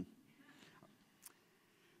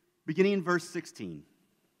 Beginning in verse 16.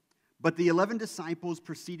 But the 11 disciples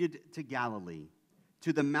proceeded to Galilee,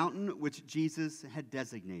 to the mountain which Jesus had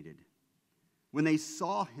designated. When they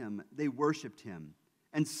saw him, they worshipped him,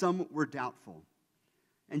 and some were doubtful.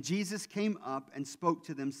 And Jesus came up and spoke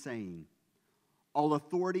to them, saying, All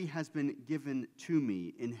authority has been given to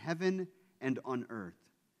me in heaven and on earth.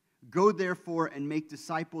 Go therefore and make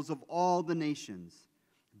disciples of all the nations,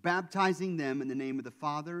 baptizing them in the name of the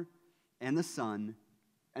Father and the Son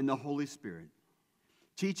and the Holy Spirit,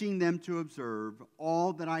 teaching them to observe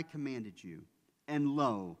all that I commanded you. And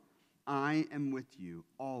lo, I am with you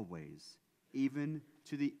always, even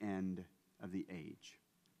to the end of the age.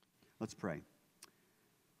 Let's pray.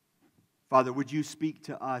 Father, would you speak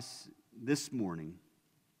to us this morning?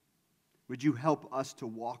 Would you help us to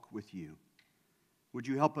walk with you? Would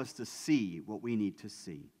you help us to see what we need to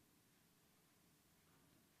see?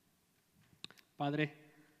 Padre,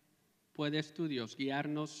 puedes tú, Dios,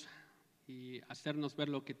 guiarnos y hacernos ver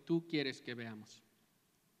lo que tú quieres que veamos.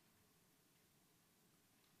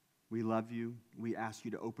 We love you. We ask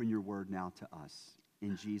you to open your word now to us.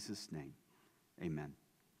 In Jesus' name, amen.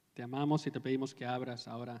 Te amamos y te pedimos que abras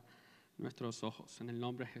ahora nuestros ojos. En el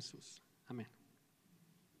nombre de Jesús. Amén.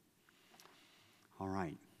 All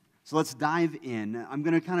right. So let's dive in. I'm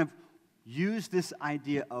going to kind of use this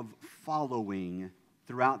idea of following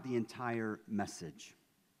throughout the entire message.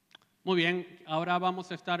 Muy bien, ahora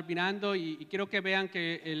vamos a estar mirando y quiero que vean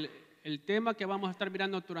que el tema que vamos a estar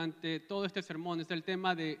mirando durante todo este sermón es el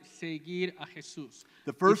tema de seguir a Jesús.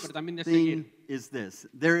 The first pero también de thing seguir. is this.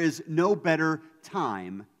 There is no better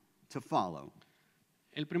time to follow.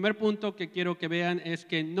 El primer punto que quiero que vean es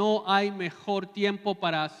que no hay mejor tiempo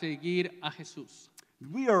para seguir a Jesús.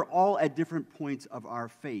 We are all at different points of our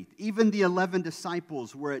faith. Even the 11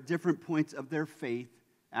 disciples were at different points of their faith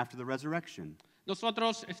after the resurrection.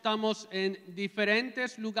 Nosotros estamos en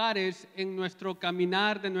diferentes lugares en nuestro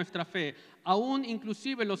caminar de nuestra fe. Aún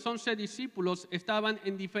inclusive los 11 discípulos estaban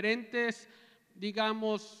en diferentes,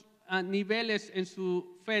 digamos, niveles en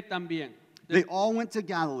su fe también. They all went to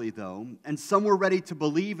Galilee, though, and some were ready to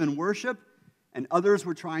believe and worship, and others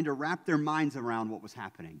were trying to wrap their minds around what was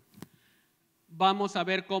happening. Vamos a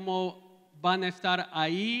ver cómo van a estar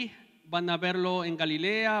ahí, van a verlo en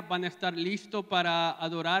Galilea, van a estar listos para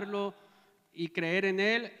adorarlo y creer en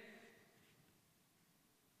Él.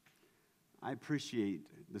 I appreciate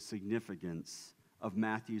the significance of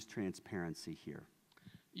Matthew's transparency here.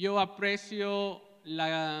 Yo aprecio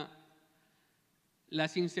la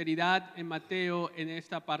sinceridad en Mateo en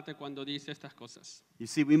esta parte cuando dice estas cosas. You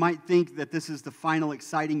see, we might think that this is the final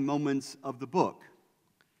exciting moments of the book.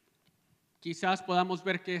 Quizás podamos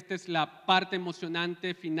ver que esta es la parte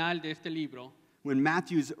emocionante final de este libro. When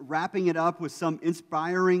Matthew's wrapping it up with some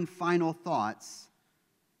inspiring final thoughts,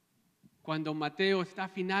 Cuando Mateo está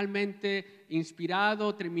finalmente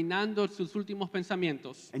inspirado, terminando sus últimos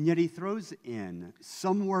pensamientos. and yet he throws in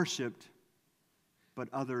some worshiped, but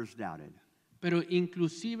others doubted. Pero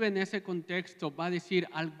inclusive en ese contexto va a decir,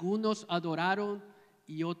 algunos adoraron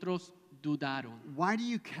y otros dudaron. Why do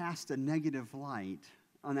you cast a negative light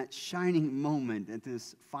on that shining moment at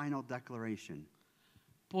this final declaration?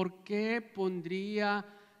 ¿Por qué pondría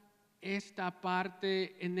esta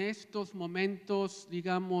parte en estos momentos,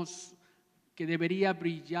 digamos, que debería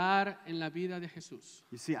brillar en la vida de Jesús?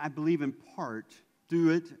 You see, I believe in part,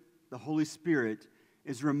 through it, the Holy Spirit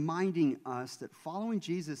is reminding us that following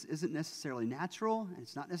Jesus isn't necessarily natural and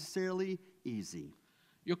it's not necessarily easy.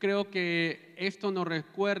 Yo creo que esto nos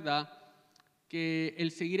recuerda que el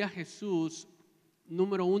seguir a Jesús,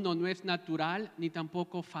 número uno, no es natural ni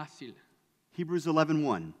tampoco fácil. Hebrews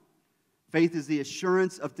 11:1. Faith is the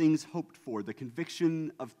assurance of things hoped for, the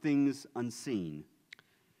conviction of things unseen.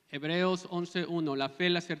 Hebreos 11:1, la fe,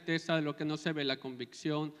 la certeza de lo que no se ve, la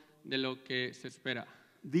convicción de lo que se espera.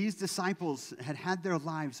 These disciples had their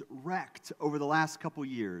lives wrecked over the last couple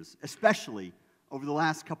years, especially over the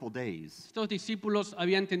last couple days. Estos discípulos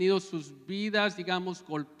habían tenido sus vidas, digamos,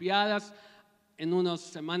 golpeadas en unas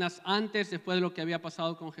semanas antes, después de lo que había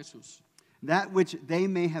pasado con Jesús. That which they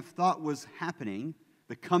may have thought was happening,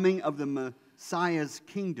 the coming of the Messiah's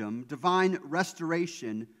kingdom, divine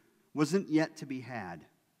restoration, wasn't yet to be had.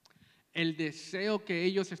 El deseo que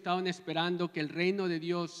ellos estaban esperando, que el reino de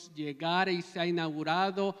Dios llegara y sea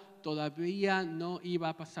inaugurado, todavía no iba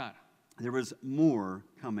a pasar. There was more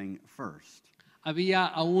coming first. Había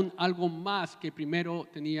aún algo más que primero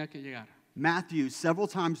tenía que llegar. Matthew, several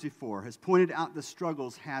times before, has pointed out the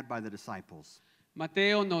struggles had by the disciples,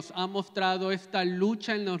 Mateo nos ha mostrado esta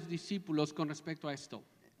lucha en los discípulos con respecto a esto,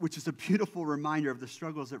 which is a beautiful reminder of the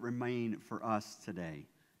struggles that remain for us today.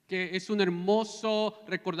 que es un hermoso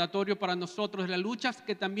recordatorio para nosotros, las luchas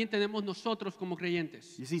que también tenemos nosotros como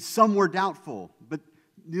creyentes. You see, some were doubtful, but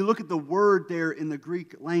you look at the word there in the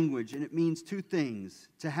Greek language, and it means two things: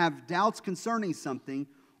 to have doubts concerning something,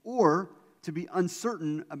 or to be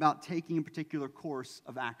uncertain about taking a particular course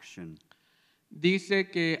of action.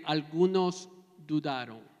 Dice que algunos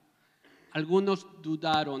dudaron. Algunos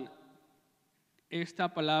dudaron.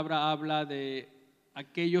 Esta palabra habla de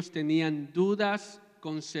aquellos tenían dudas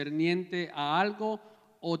concerniente a algo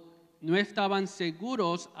o no estaban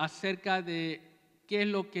seguros acerca de qué es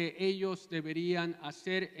lo que ellos deberían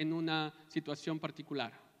hacer en una situación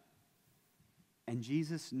particular. And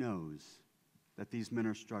Jesus knows that these men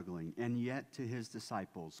are struggling, and yet to his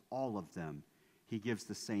disciples, all of them, he gives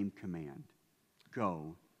the same command: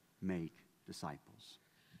 go, make disciples.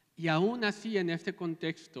 Y aún así, en este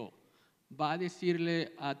contexto, va a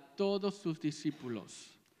decirle a todos sus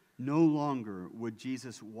discípulos, No longer would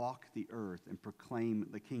Jesus walk the earth and proclaim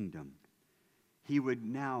the kingdom. He would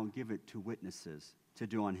now give it to witnesses to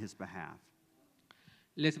do on his behalf.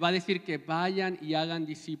 les va a decir que vayan y hagan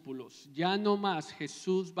discípulos. Ya no más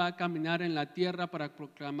Jesús va a caminar en la tierra para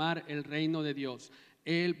proclamar el reino de Dios.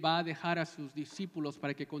 Él va a dejar a sus discípulos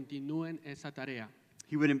para que continúen esa tarea.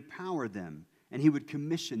 He would empower them and he would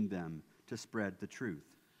commission them to spread the truth.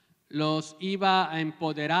 Los iba a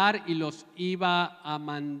empoderar y los iba a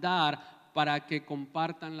mandar para que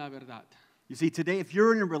compartan la verdad. You see, today, if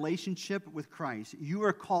you're in a relationship with Christ, you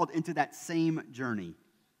are called into that same journey.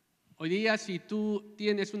 Hoy día, si tú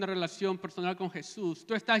tienes una relación personal con Jesús,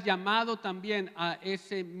 tú estás llamado también a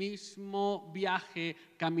ese mismo viaje,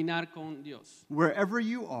 caminar con Dios. Wherever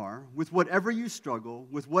you are, with whatever you struggle,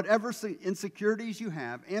 with whatever insecurities you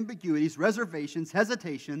have, ambiguities, reservations,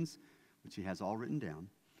 hesitations, which he has all written down,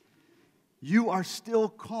 you are still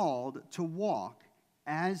called to walk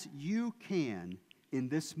as you can in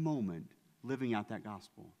this moment, living out that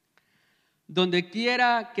gospel. Donde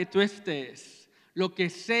quiera que tú estés, lo que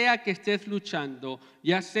sea que estés luchando,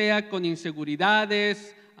 ya sea con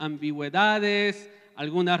inseguridades, ambigüedades,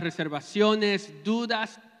 algunas reservaciones,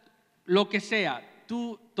 dudas, lo que sea,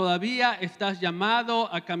 tú todavía estás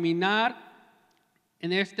llamado a caminar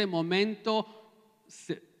en este momento,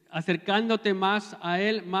 acercándote más a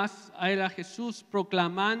Él, a Jesús,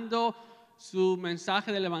 proclamando su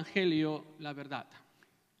mensaje del Evangelio, la verdad.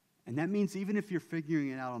 And that means even if you're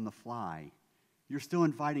figuring it out on the fly, you're still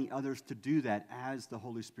inviting others to do that as the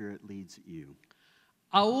Holy Spirit leads you.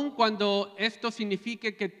 Aun cuando esto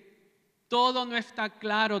signifique que todo no está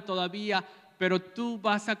claro todavía, pero tú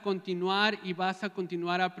vas a continuar y vas a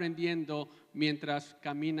continuar aprendiendo mientras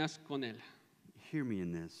caminas con Él. Hear me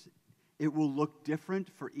in this. It will look different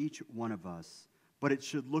for each one of us, but it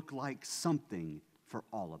should look like something for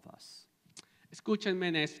all of us. Escúchenme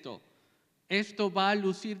en esto. Esto va a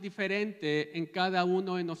lucir diferente en cada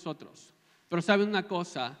uno de nosotros. Pero ¿saben una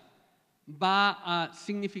cosa? Va a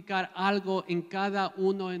significar algo en cada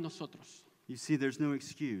uno de nosotros. You see, there's no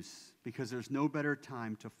excuse because there's no better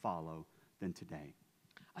time to follow than today.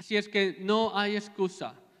 Así es que no hay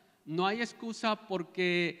excusa. No hay excusa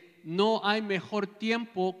porque no hay mejor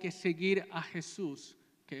tiempo que seguir a Jesús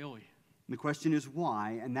que hoy. And the question is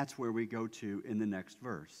why, and that's where we go to in the next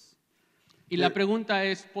verse. Y la pregunta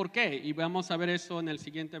es ¿por qué? Y vamos a ver eso en el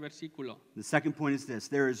siguiente versículo. The second point is this: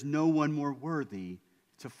 there is no one more worthy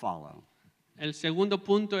to follow. El segundo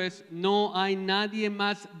punto es, no hay nadie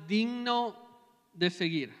más digno de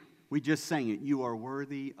seguir. We just sang it. You are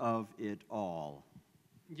worthy of it all.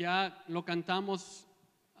 Ya lo cantamos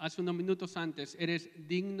hace unos minutos antes, eres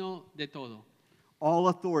digno de todo. All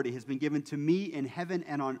authority has been given to me in heaven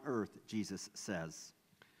and on earth, Jesus says.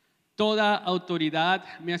 Toda autoridad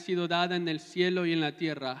me ha sido dada en el cielo y en la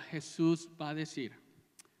tierra, Jesús va a decir.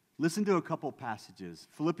 Listen to a couple passages.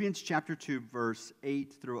 Philippians chapter 2, verse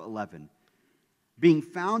 8 through 11. Being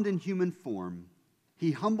found in human form,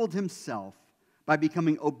 he humbled himself by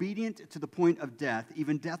becoming obedient to the point of death,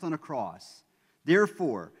 even death on a cross.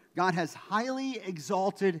 Therefore, God has highly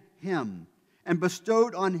exalted him and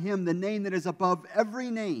bestowed on him the name that is above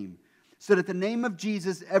every name, so that at the name of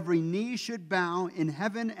Jesus every knee should bow in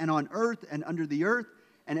heaven and on earth and under the earth,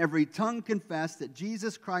 and every tongue confess that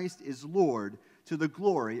Jesus Christ is Lord, to the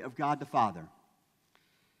glory of God the Father.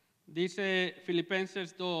 Dice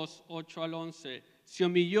Filipenses 2, 8 al 11, se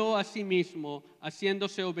humilló a sí mismo,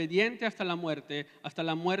 haciéndose obediente hasta la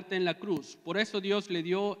muerte en la cruz. Por eso Dios le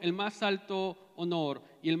dio el más alto honor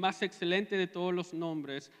y el más excelente de todos los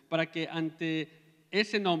nombres, para que ante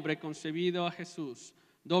ese nombre concebido a Jesús,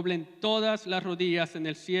 doblen todas las rodillas en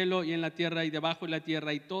el cielo y en la tierra y debajo de la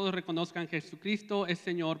tierra, y todos reconozcan que Jesucristo es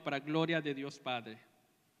Señor, para gloria de Dios Padre.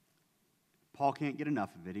 Paul can't get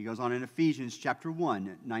enough of it. He goes on in Ephesians chapter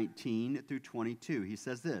 1, 19 through 22. He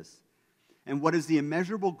says this, and what is the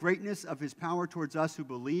immeasurable greatness of his power towards us who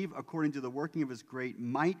believe, according to the working of his great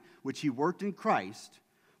might, which he worked in Christ,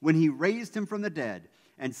 when he raised him from the dead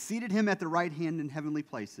and seated him at the right hand in heavenly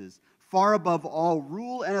places, far above all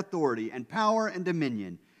rule and authority and power and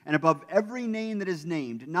dominion, and above every name that is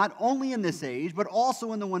named, not only in this age, but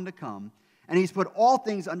also in the one to come. And he's put all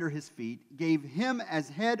things under his feet, gave him as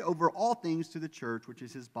head over all things to the church, which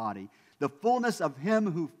is his body, the fullness of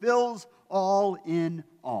him who fills all in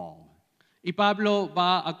all. Y Pablo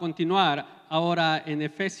va a continuar ahora en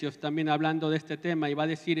Efesios también hablando de este tema, y va a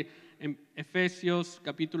decir en Efesios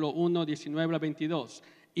capítulo 1, 19 a 22,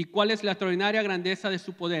 ¿y cuál es la extraordinaria grandeza de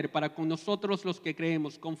su poder para con nosotros los que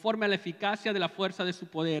creemos, conforme a la eficacia de la fuerza de su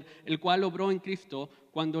poder, el cual obró en Cristo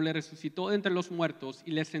cuando le resucitó de entre los muertos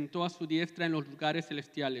y le sentó a su diestra en los lugares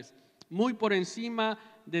celestiales, muy por encima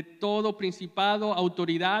de todo principado,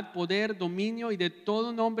 autoridad, poder, dominio y de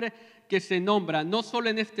todo nombre que se nombra, no solo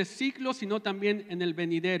en este siglo, sino también en el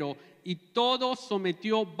venidero, y todo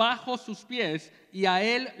sometió bajo sus pies, y a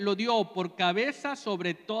él lo dio por cabeza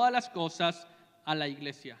sobre todas las cosas, a la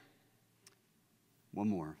iglesia. One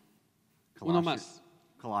more. Uno más.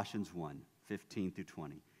 Colossians 1, 15 through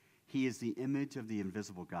 20. He is the image of the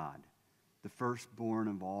invisible God, the firstborn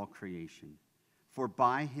of all creation. For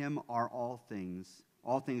by him are all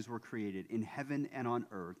things were created in heaven and on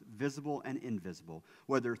earth, visible and invisible,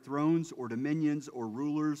 whether thrones or dominions or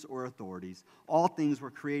rulers or authorities. All things were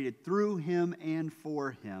created through him and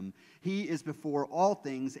for him. He is before all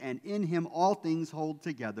things, and in him all things hold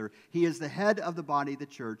together. He is the head of the body, the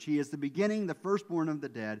church. He is the beginning, the firstborn of the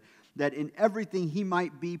dead, that in everything he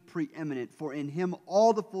might be preeminent. For in him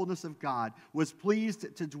all the fullness of God was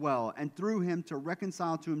pleased to dwell, and through him to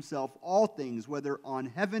reconcile to himself all things, whether on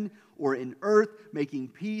heaven or in earth, making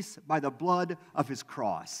peace by the blood of his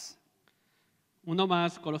cross. Uno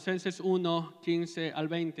más, Colosenses 1, 15 al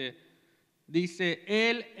 20. Dice,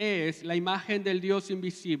 Él es la imagen del Dios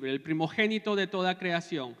invisible, el primogénito de toda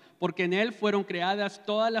creación, porque en Él fueron creadas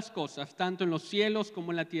todas las cosas, tanto en los cielos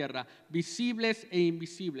como en la tierra, visibles e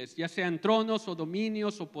invisibles, ya sean tronos o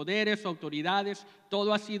dominios o poderes o autoridades,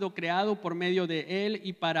 todo ha sido creado por medio de Él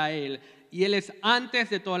y para Él. Y Él es antes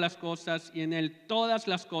de todas las cosas, y en Él todas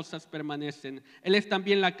las cosas permanecen. Él es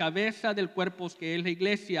también la cabeza del cuerpo que es la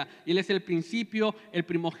iglesia, y Él es el principio, el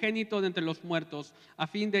primogénito de entre los muertos, a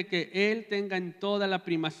fin de que Él tenga en toda la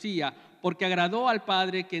primacía, porque agradó al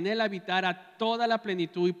Padre que en Él habitara toda la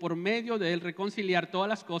plenitud, y por medio de Él reconciliar todas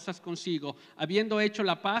las cosas consigo, habiendo hecho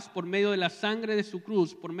la paz por medio de la sangre de su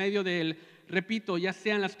cruz, por medio de Él, repito, ya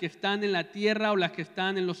sean las que están en la tierra o las que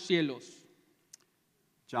están en los cielos.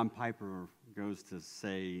 John Piper goes to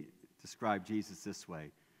describe Jesus this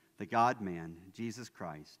way: the God-man, Jesus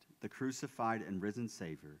Christ, the crucified and risen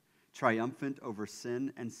Savior, triumphant over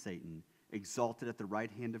sin and Satan, exalted at the right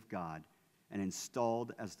hand of God, and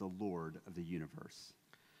installed as the Lord of the universe.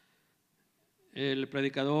 El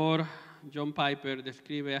predicador John Piper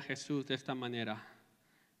describe a Jesús de esta manera: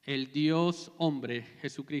 el Dios hombre,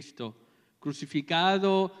 Jesucristo,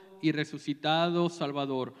 crucificado y resucitado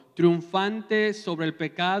Salvador, triunfante sobre el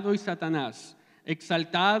pecado y Satanás,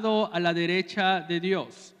 exaltado a la derecha de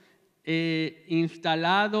Dios,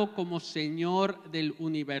 instalado como Señor del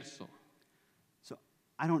universo. So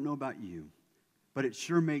I don't know about you, But it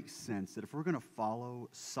sure makes sense that if we're going to follow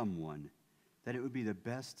someone, that it would be the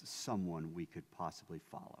best someone we could possibly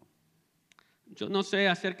follow. Yo no sé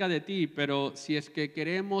acerca de ti, pero si es que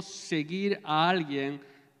queremos seguir a alguien,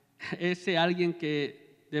 ese alguien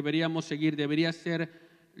que deberíamos seguir debería ser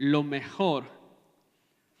lo mejor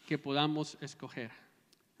que podamos escoger.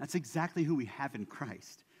 That's exactly who we have in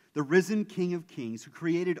Christ, the risen King of Kings who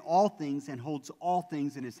created all things and holds all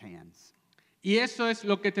things in his hands. Y eso es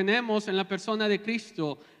lo que tenemos en la persona de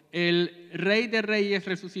Cristo, el Rey de Reyes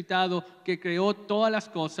resucitado que creó todas las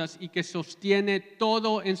cosas y que sostiene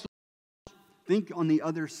todo en su. Think on the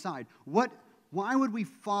other side. Why would we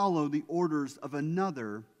follow the orders of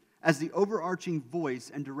another as the overarching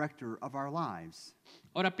voice and director of our lives?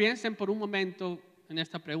 Ahora piensen por un momento en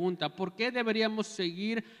esta pregunta. ¿Por qué deberíamos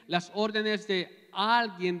seguir las órdenes de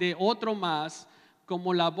alguien, de otro más,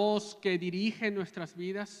 como la voz que dirige nuestras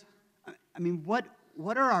vidas? I mean, what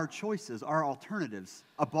are our choices, our alternatives?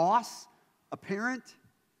 A boss? A parent?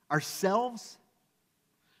 Ourselves?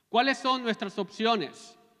 ¿Cuáles son nuestras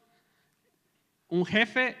opciones? ¿Un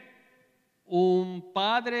jefe? ¿Un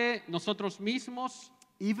padre? ¿Nosotros mismos?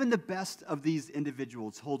 Even the best of these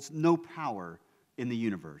individuals holds no power in the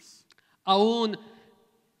universe. Aún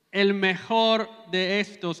el mejor de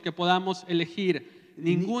estos que podamos elegir,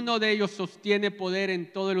 ninguno de ellos sostiene poder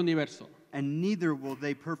en todo el universo. And neither will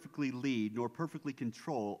they perfectly lead nor perfectly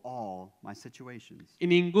control all my situations. Y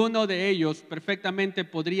ninguno de ellos perfectamente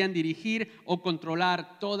podrían dirigir o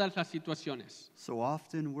controlar todas las situaciones. So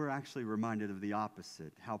often we're actually reminded of the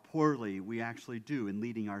opposite, how poorly we actually do in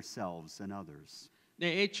leading ourselves and others.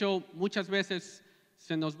 De hecho, muchas veces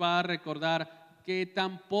se nos va a recordar qué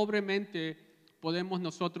tan pobremente podemos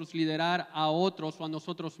nosotros liderar a otros o a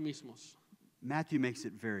nosotros mismos. Matthew makes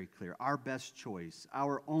it very clear. Our best choice,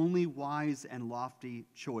 our only wise and lofty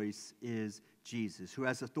choice is Jesus, who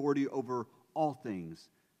has authority over all things,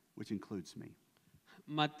 which includes me.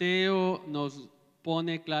 Mateo nos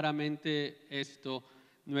pone claramente esto,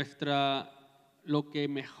 lo que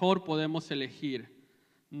mejor podemos elegir,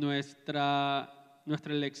 nuestra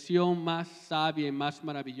elección más sabia y más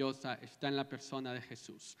maravillosa está en la persona de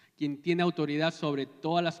Jesús, quien tiene autoridad sobre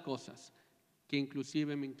todas las cosas, que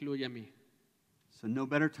inclusive me incluye a mí. So no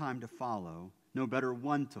better time to follow, no better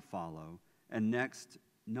one to follow, and next,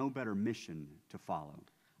 no better mission to follow.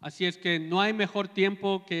 Así es que no hay mejor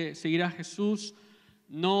tiempo que seguir a Jesús,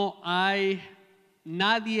 no hay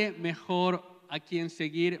nadie mejor a quien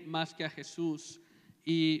seguir más que a Jesús.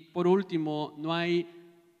 Y por último, no hay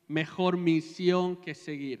mejor misión que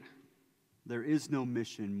seguir. There is no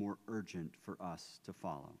mission more urgent for us to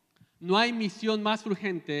follow. No hay misión más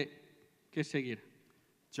urgente que seguir.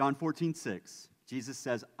 John 14:6, Jesus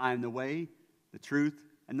says, I am the way, the truth,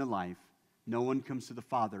 and the life. No one comes to the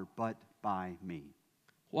Father but by me.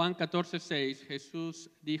 Juan 14:6, Jesús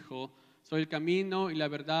dijo, soy el camino y la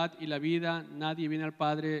verdad y la vida, nadie viene al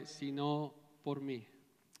Padre sino por mí.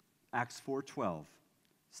 Acts 4:12,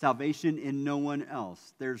 salvation in no one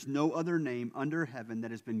else. There's no other name under heaven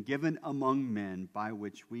that has been given among men by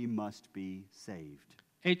which we must be saved.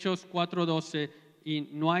 Hechos 4:12, y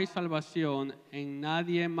no hay salvación en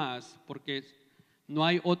nadie más, porque no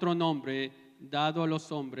hay otro nombre dado a los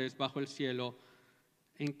hombres bajo el cielo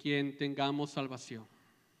en quien tengamos salvación.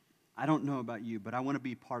 I don't know about you, but I want to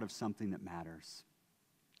be part of something that matters.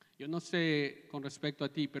 Yo no sé con respecto a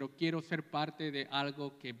ti, pero quiero ser parte de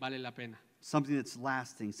algo que vale la pena. Something that's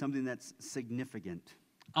lasting, something that's significant.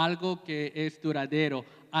 Algo que es duradero,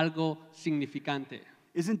 algo significante.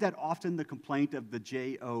 Isn't that often the complaint of the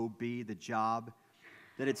job, the job,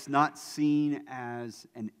 that it's not seen as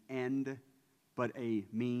an end, but a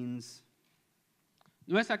means?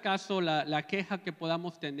 ¿No es acaso la queja que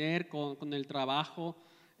podamos tener con el trabajo?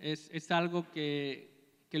 Es algo que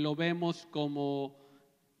lo vemos como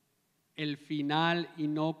el final y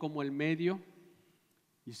no como el medio.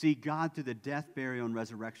 You see, God, through the death, burial, and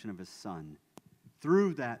resurrection of his Son,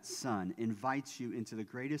 through that Son, invites you into the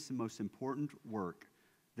greatest and most important work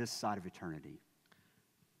this side of eternity.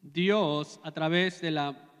 Dios, a través de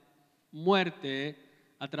la muerte,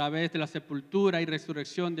 a través de la sepultura y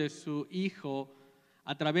resurrección de su Hijo,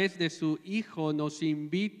 a través de su Hijo nos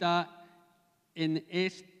invita en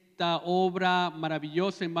esta obra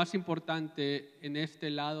maravillosa y más importante en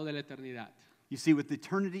este lado de la eternidad. You see, with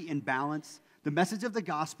eternity in balance, the message of the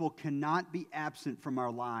gospel cannot be absent from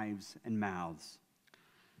our lives and mouths.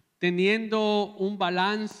 Teniendo un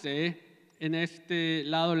balance en este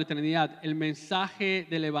lado de la eternidad, el mensaje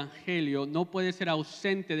del Evangelio no puede ser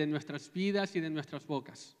ausente de nuestras vidas y de nuestras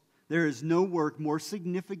bocas. There is no work more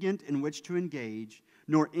significant in which to engage,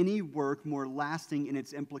 nor any work more lasting in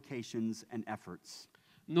its implications and efforts.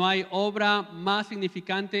 No hay obra más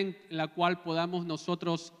significante en la cual podamos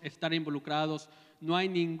nosotros estar involucrados. No hay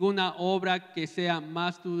ninguna obra que sea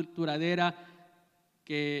más duradera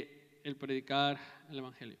que el predicar el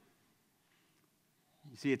Evangelio.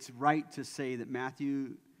 You see, it's right to say that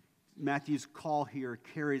Matthew's call here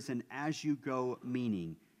carries an as-you-go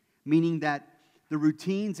meaning that the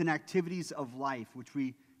routines and activities of life which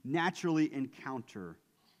we naturally encounter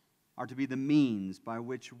are to be the means by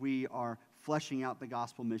which we are fleshing out the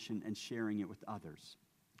gospel mission and sharing it with others.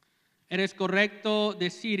 Es correcto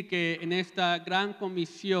decir que en esta gran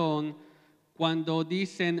comisión, cuando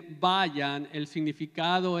dicen vayan, el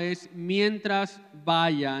significado es mientras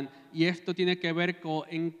vayan, y esto tiene que ver con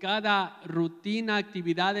en cada rutina,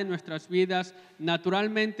 actividad de nuestras vidas,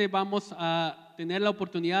 naturalmente vamos a tener la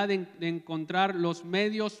oportunidad de encontrar los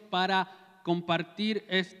medios para compartir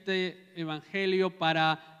este evangelio,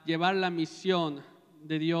 para llevar la misión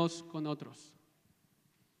de Dios con otros.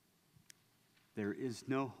 There is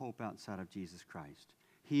no hope outside of Jesus Christ.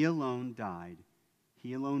 He alone died.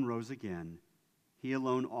 He alone rose again. He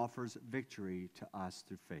alone offers victory to us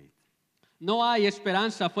through faith. No hay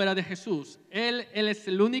esperanza fuera de Jesús. Él es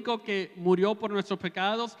el único que murió por nuestros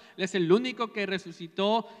pecados. Él es el único que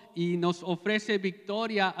resucitó y nos ofrece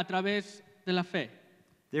victoria a través de la fe.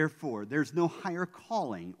 Therefore, there's no higher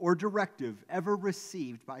calling or directive ever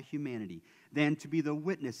received by humanity than to be the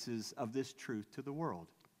witnesses of this truth to the world.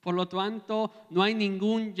 Por lo tanto, no hay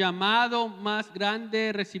ningún llamado más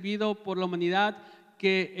grande recibido por la humanidad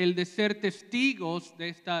que el de ser testigos de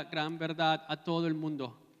esta gran verdad a todo el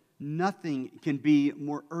mundo. Nothing can be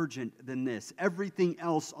more urgent than this. Everything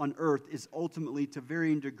else on earth is ultimately, to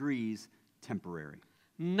varying degrees, temporary.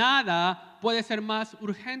 Nada puede ser más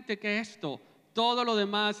urgente que esto. Todo lo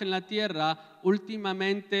demás en la tierra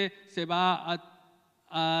últimamente se va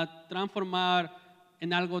a transformar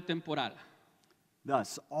en algo temporal.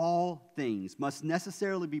 Thus, all things must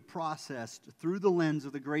necessarily be processed through the lens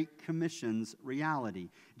of the Great Commission's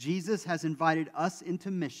reality. Jesus has invited us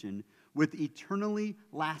into mission with eternally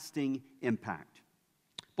lasting impact.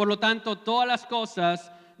 Por lo tanto, todas las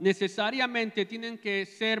cosas necesariamente tienen que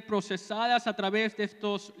ser procesadas a través de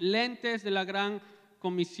estos lentes de la gran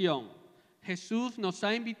comisión. Jesús nos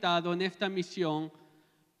ha invitado en esta misión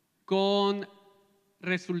con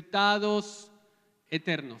resultados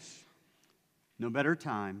eternos. No better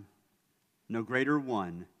time, no greater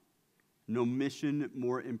one, no mission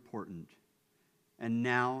more important. And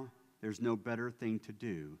now there's no better thing to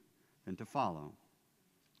do than to follow.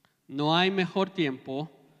 No hay mejor tiempo,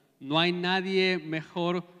 no hay nadie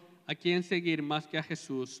mejor a quien seguir más que a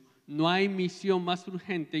Jesús. No hay misión más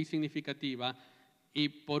urgente y significativa. Y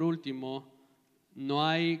por último, no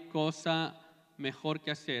hay cosa mejor que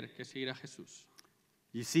hacer que seguir a Jesús.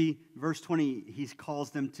 You see, verse 20, he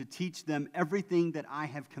calls them to teach them everything that I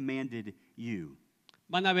have commanded you.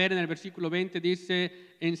 Van a ver en el versículo 20, dice,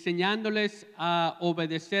 enseñándoles a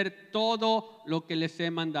obedecer todo lo que les he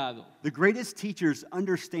mandado. The greatest teachers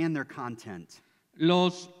understand their content.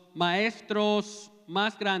 Los maestros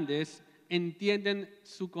más grandes entienden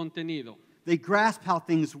su contenido. They grasp how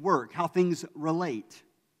things work, how things relate.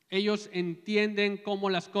 Ellos entienden cómo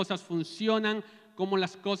las cosas funcionan, cómo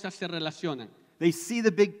las cosas se relacionan. They see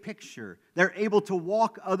the big picture. They're able to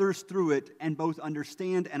walk others through it and both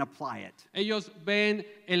understand and apply it. Ellos ven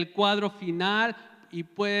el cuadro final y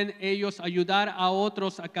pueden ellos ayudar a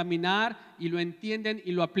otros a caminar y lo entienden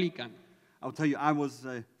y lo aplican. I'll tell you, I was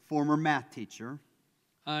a former math teacher.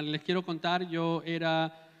 Les quiero contar, yo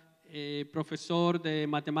era profesor de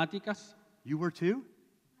matemáticas. You were too?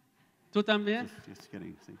 ¿Tú también? Just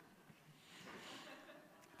kidding. See?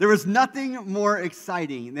 There was nothing more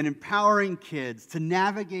exciting than empowering kids to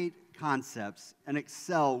navigate concepts and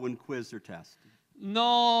excel when quizzed or tested.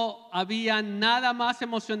 No había nada más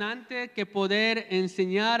emocionante que poder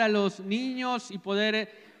enseñar a los niños y poder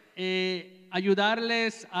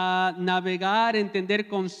ayudarles a navegar, entender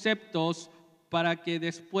conceptos para que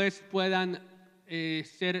después puedan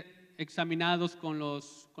ser examinados con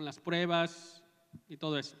las pruebas y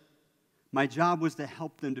todo eso. My job was to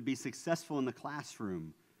help them to be successful in the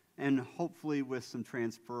classroom and hopefully with some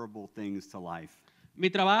transferable things to life. Mi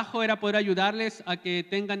trabajo era poder ayudarles a que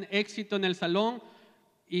tengan éxito en el salón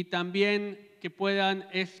y también que puedan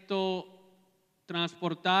esto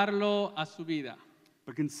transportarlo a su vida.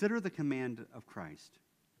 But consider the command of Christ.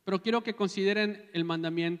 Pero quiero que consideren el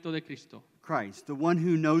mandamiento de Cristo. Christ, the one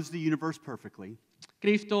who knows the universe perfectly,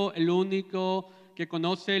 Cristo, el único que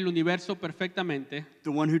conoce el universo perfectamente,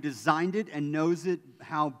 the one who designed it and knows it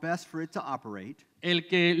how best for it to operate, el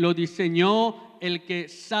que lo diseñó, el que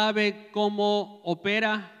sabe cómo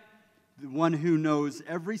opera, the one who knows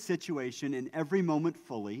every situation in every moment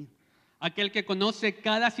fully, aquel que conoce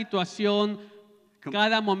cada situación,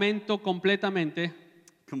 cada momento completamente,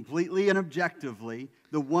 completely and objectively,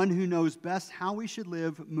 the one who knows best how we should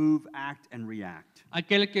live, move, act, and react.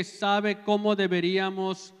 aquel que sabe cómo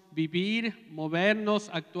deberíamos vivir, movernos,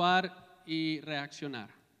 actuar y reaccionar.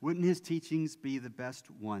 Wouldn't his teachings be the best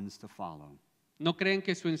ones to follow? ¿No creen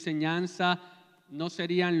que su enseñanza no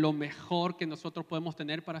serían lo mejor que nosotros podemos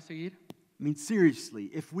tener para seguir? I mean, seriously,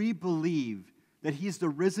 if we believe that he's the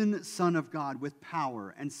risen Son of God with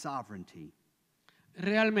power and sovereignty,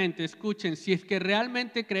 Realmente, escuchen, si es que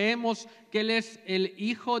realmente creemos que Él es el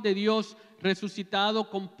Hijo de Dios resucitado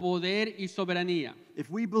con poder y soberanía, if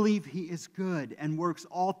we believe he is good and works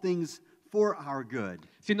all things for our good,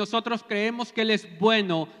 si nosotros creemos que Él es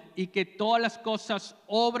bueno y que todas las cosas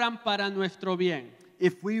obran para nuestro bien,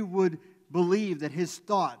 if we would believe that his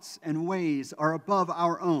thoughts and ways are above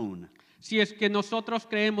our own, si es que nosotros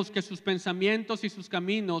creemos que sus pensamientos y sus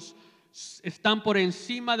caminos están por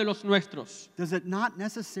encima de los nuestros, does it not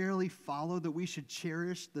necessarily follow that we should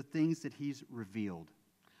cherish the things that he's revealed?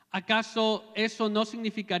 ¿acaso eso no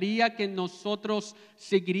significaría que nosotros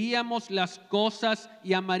seguiríamos las cosas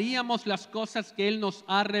y amaríamos las cosas que Él nos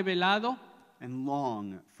ha revelado? And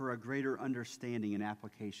long for a greater understanding and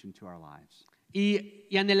application to our lives. Y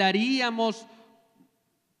anhelaríamos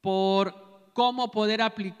por cómo poder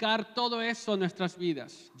aplicar todo eso a nuestras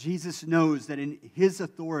vidas. Jesus knows that in his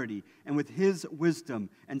authority and with his wisdom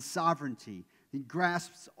and sovereignty, he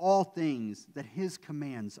grasps all things, that his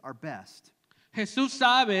commands are best. Jesús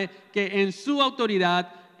sabe que en su autoridad,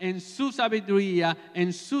 en su sabiduría,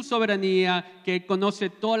 en su soberanía, que conoce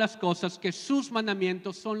todas las cosas, que sus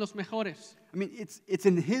mandamientos son los mejores. I mean, it's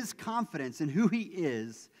in his confidence in who he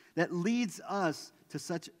is that leads us to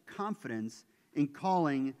such confidence in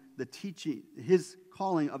calling the teaching, his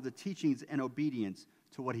calling of the teachings and obedience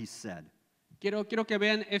to what he said. Quiero que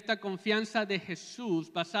vean esta confianza de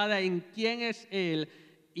Jesús basada en quién es Él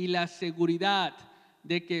y la seguridad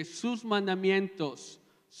de que sus mandamientos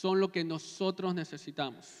son lo que nosotros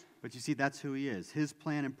necesitamos. But you see, that's who he is. His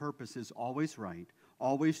plan and purpose is always right,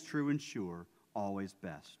 always true and sure, always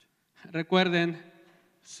best. Recuerden,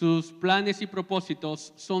 sus planes y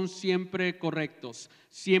propósitos son siempre correctos,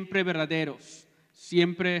 siempre verdaderos,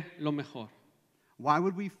 siempre lo mejor. Why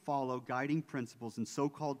would we follow guiding principles and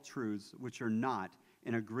so-called truths which are not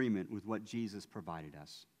in agreement with what Jesus provided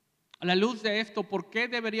us? A la luz de esto, ¿por qué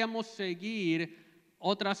deberíamos seguir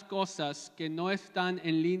otras cosas que no están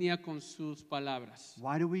en línea con sus palabras?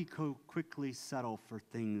 Why do we quickly settle for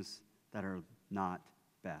things that are not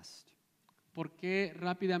best? ¿Por qué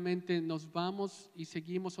rápidamente nos vamos y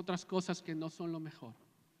seguimos otras cosas que no son lo mejor?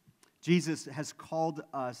 Jesus has called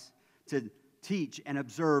us to teach and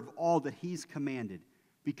observe all that he's commanded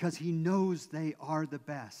because he knows they are the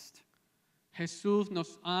best. Jesús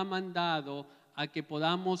nos ha mandado a que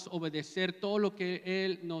podamos obedecer todo lo que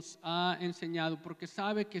Él nos ha enseñado porque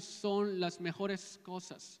sabe que son las mejores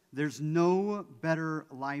cosas. There's no better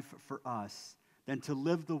life for us than to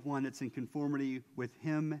live the one that's in conformity with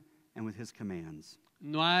him and with his commands.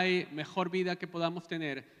 No hay mejor vida que podamos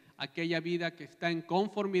tener, aquella vida que está en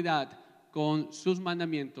conformidad con sus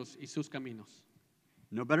mandamientos y sus caminos.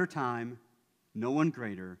 No better time, no one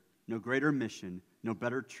greater, no greater mission, no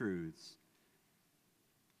better truths.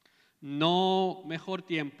 No mejor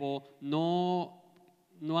tiempo, no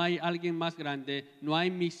hay alguien más grande, no hay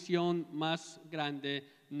misión más grande,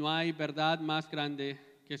 no hay verdad más grande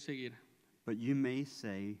que seguir. But you may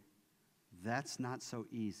say, that's not so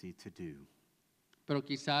easy to do. Pero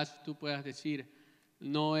quizás tú puedas decir,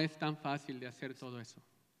 no es tan fácil de hacer todo eso.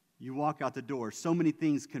 You walk out the door, so many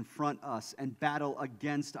things confront us and battle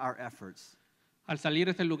against our efforts. Al salir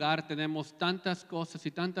de este lugar tenemos tantas cosas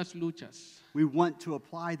y tantas luchas. We want to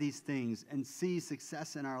apply these things and see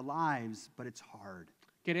success in our lives, but it's hard.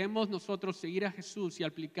 Queremos nosotros seguir a Jesús y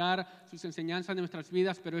aplicar sus enseñanzas en nuestras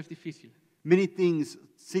vidas, pero es difícil. Many things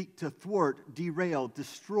seek to thwart, derail,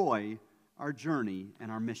 destroy our journey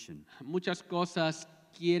and our mission. Muchas cosas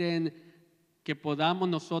quieren que podamos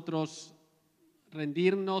nosotros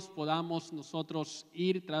rendirnos, podamos nosotros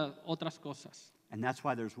ir tras otras cosas. And that's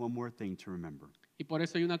why there's one more thing to remember. Y por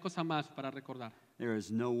eso hay una cosa más para recordar. There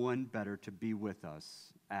is no one better to be with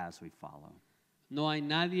us as we follow. No hay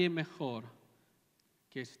nadie mejor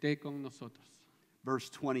que esté con nosotros. Verse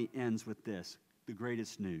 20 ends with this, the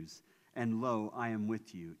greatest news. And lo, I am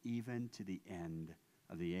with you, even to the end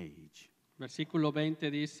of the age. Versículo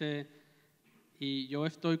 20 dice, y yo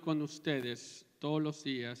estoy con ustedes todos los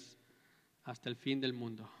días hasta el fin del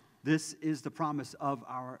mundo. This is the promise of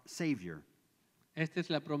our Savior. Esta es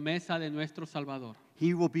la promesa de nuestro Salvador.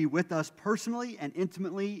 He will be with us personally and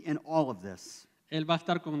intimately in all of this. Él va a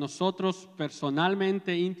estar con nosotros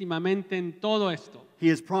personalmente, íntimamente en todo esto. He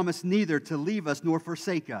has promised neither to leave us nor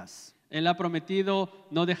forsake us, Él ha prometido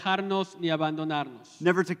no dejarnos ni abandonarnos.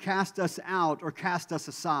 never to cast us out or cast us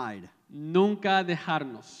aside. Nunca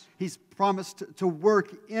dejarnos. He's promised to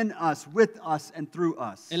work in us, with us, and through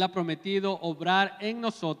us. Él ha prometido obrar en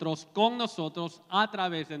nosotros, con nosotros, a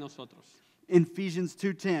través de nosotros. In Ephesians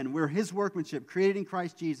 2:10, we're his workmanship, created in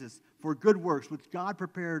Christ Jesus for good works, which God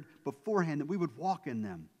prepared beforehand that we would walk in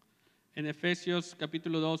them. En Efesios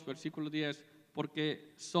capítulo 2, versículo 10,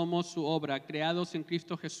 porque somos su obra, creados en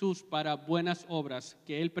Cristo Jesús para buenas obras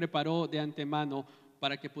que Él preparó de antemano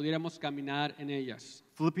para que pudiéramos caminar en ellas.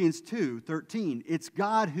 Philippians 2:13, it's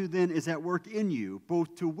God who then is at work in you,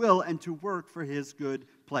 both to will and to work for his good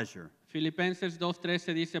pleasure. Filipenses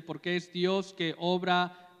 2:13 dice, porque es Dios que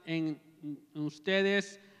obra en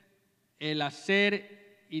ustedes el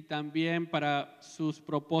hacer y también para sus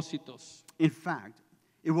propósitos. In fact,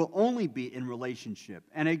 it will only be in relationship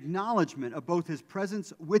and acknowledgement of both his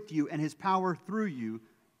presence with you and his power through you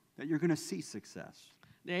that you're going to see success.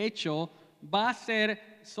 De hecho, va a ser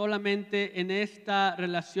solamente en esta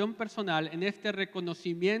relación personal, en este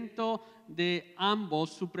reconocimiento de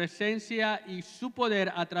ambos, su presencia y su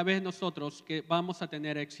poder a través de nosotros, que vamos a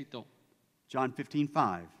tener éxito. John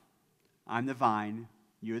 15:5, I'm the vine,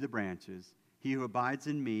 you are the branches. He who abides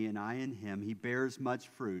in me and I in him, he bears much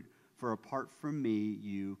fruit, for apart from me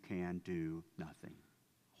you can do nothing.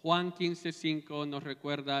 Juan 15:5 nos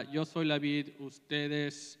recuerda, yo soy la vid,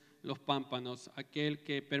 ustedes los pámpanos, aquel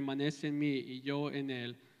que permanece en mí y yo en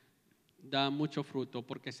él, da mucho fruto,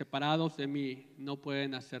 porque separados de mí no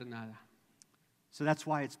pueden hacer nada. So that's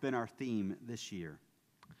why it's been our theme this year,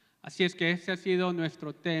 Así es que ese ha sido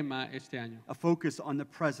nuestro tema este año. a focus on the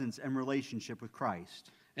presence and relationship with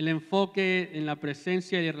Christ. El enfoque en la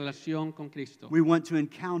presencia y relación con Cristo. We want to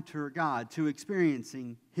encounter God, to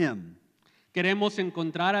experiencing him, Queremos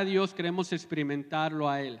encontrar a Dios, queremos experimentarlo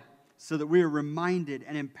a Él. so that we are reminded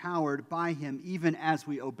and empowered by him even as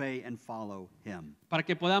we obey and follow him. Para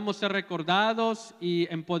que podamos ser recordados y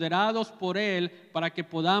empoderados por Él, para que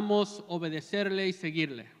podamos obedecerle y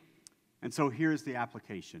seguirle. And so here's the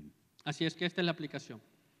application. Así es que esta es la aplicación.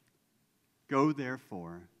 Go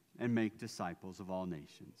therefore and make disciples of all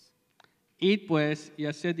nations, Id pues y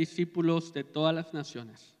haced discípulos de todas las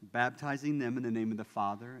naciones, baptizing them in the name of the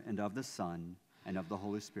Father and of the Son and of the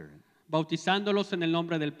Holy Spirit, bautizándolos en el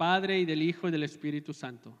nombre del Padre y del Hijo y del Espíritu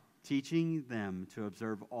Santo, teaching them to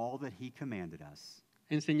observe all that he commanded us.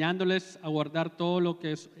 enseñándoles a guardar todo lo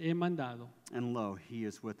que os he mandado. And lo, he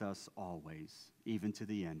is with us always, even to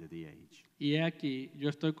the end of the age. Y he aquí, yo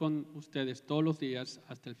estoy con ustedes todos los días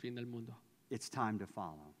hasta el fin del mundo. It's time to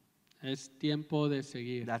follow. Es tiempo de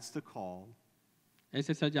seguir. That's the call. Ese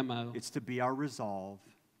es el llamado. It's to be our resolve.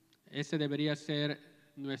 Ese debería ser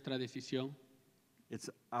nuestra decisión. It's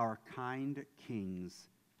our kind King's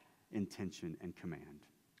intention and command.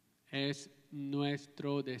 Es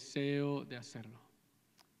nuestro deseo de hacerlo.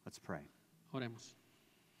 Let's pray. Oremos.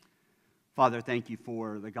 Father, thank you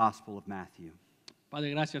for the Gospel of Matthew. Padre,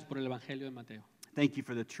 gracias por el Evangelio de Mateo. Thank you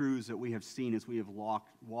for the truths that we have seen as we have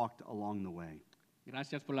walked along the way.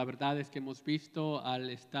 Gracias por las verdades que hemos visto al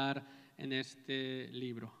estar en este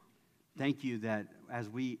libro. Thank you that as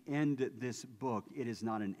we end this book, it is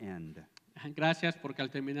not an end. Gracias porque al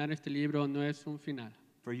terminar este libro no es un final,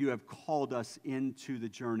 For you have called us into the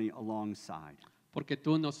journey alongside. porque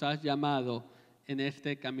tú nos has llamado en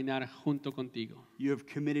este caminar junto contigo. You have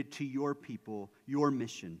committed to your people your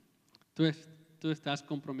mission. Tú estás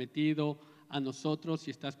comprometido a nosotros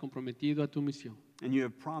y estás comprometido a tu misión. And you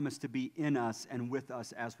have promised to be in us and with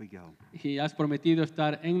us as we go. Y has prometido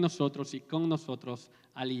estar en nosotros y con nosotros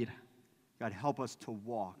al ir. God, help us to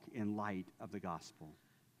walk in light of the gospel.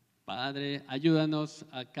 Padre, ayúdanos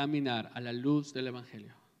a caminar a la luz del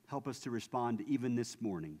Evangelio. Help us to respond even this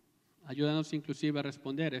morning Ayúdanos inclusive a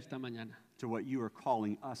responder esta mañana to what you are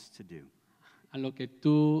calling us to do. a lo que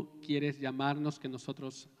tú quieres llamarnos que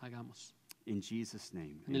nosotros hagamos. In Jesus'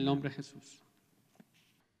 name. En el nombre de Jesús.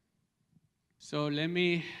 So let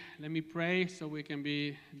me pray so we can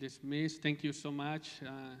be dismissed. Thank you so much.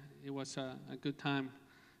 It was a good time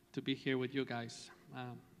to be here with you guys.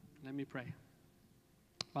 Let me pray.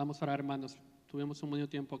 Vamos a orar, hermanos. Tuvimos un buen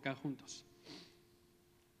tiempo acá juntos.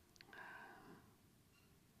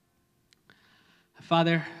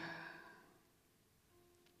 Father,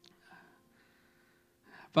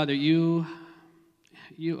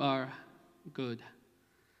 you are good.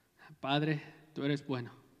 Padre, tú eres bueno.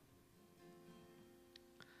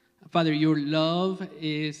 Father, your love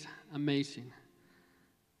is amazing.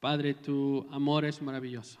 Padre, tu amor es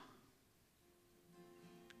maravilloso.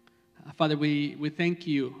 Father, we thank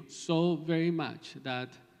you so very much that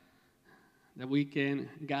we can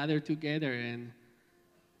gather together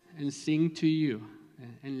and sing to you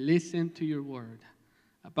and listen to your word.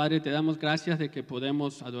 Padre, te damos gracias de que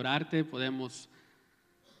podemos adorarte, podemos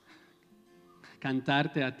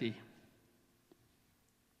cantarte a ti.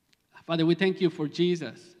 Father, we thank you for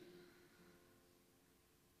Jesus,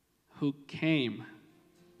 who came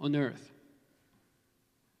on earth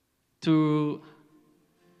to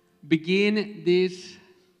begin this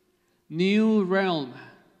new realm,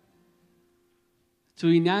 to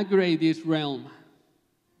inaugurate this realm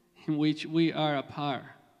in which we are a part.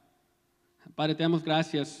 Padre, te damos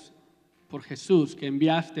gracias por Jesús que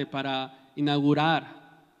enviaste para inaugurar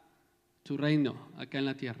tu reino acá en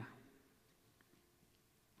la tierra.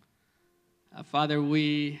 Father,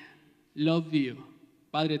 we love you.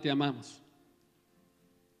 Padre, te amamos.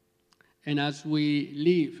 And as we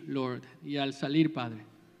leave, Lord, y al salir, Padre,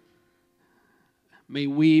 may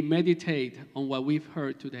we meditate on what we've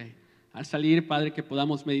heard today. Al salir, Padre, que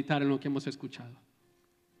podamos meditar en lo que hemos escuchado.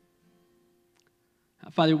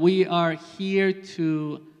 Father, we are here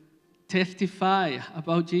to testify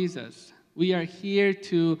about Jesus. We are here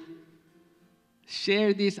to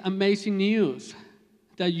share this amazing news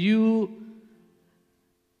that you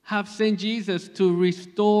have sent Jesus to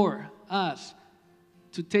restore us,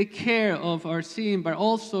 to take care of our sin, but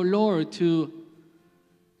also, Lord, to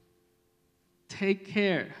take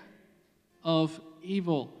care of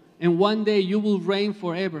evil. And one day you will reign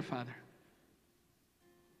forever, Father.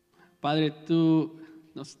 Padre, tú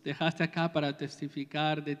nos dejaste acá para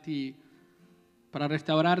testificar de ti, para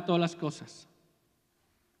restaurar todas las cosas.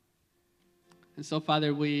 And so,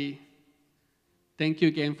 Father, we thank you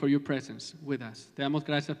again for your presence with us. Te damos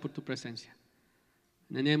gracias por tu presencia.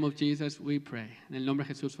 In the name of Jesus, we pray. En el nombre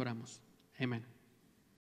de Jesús oramos. Amen.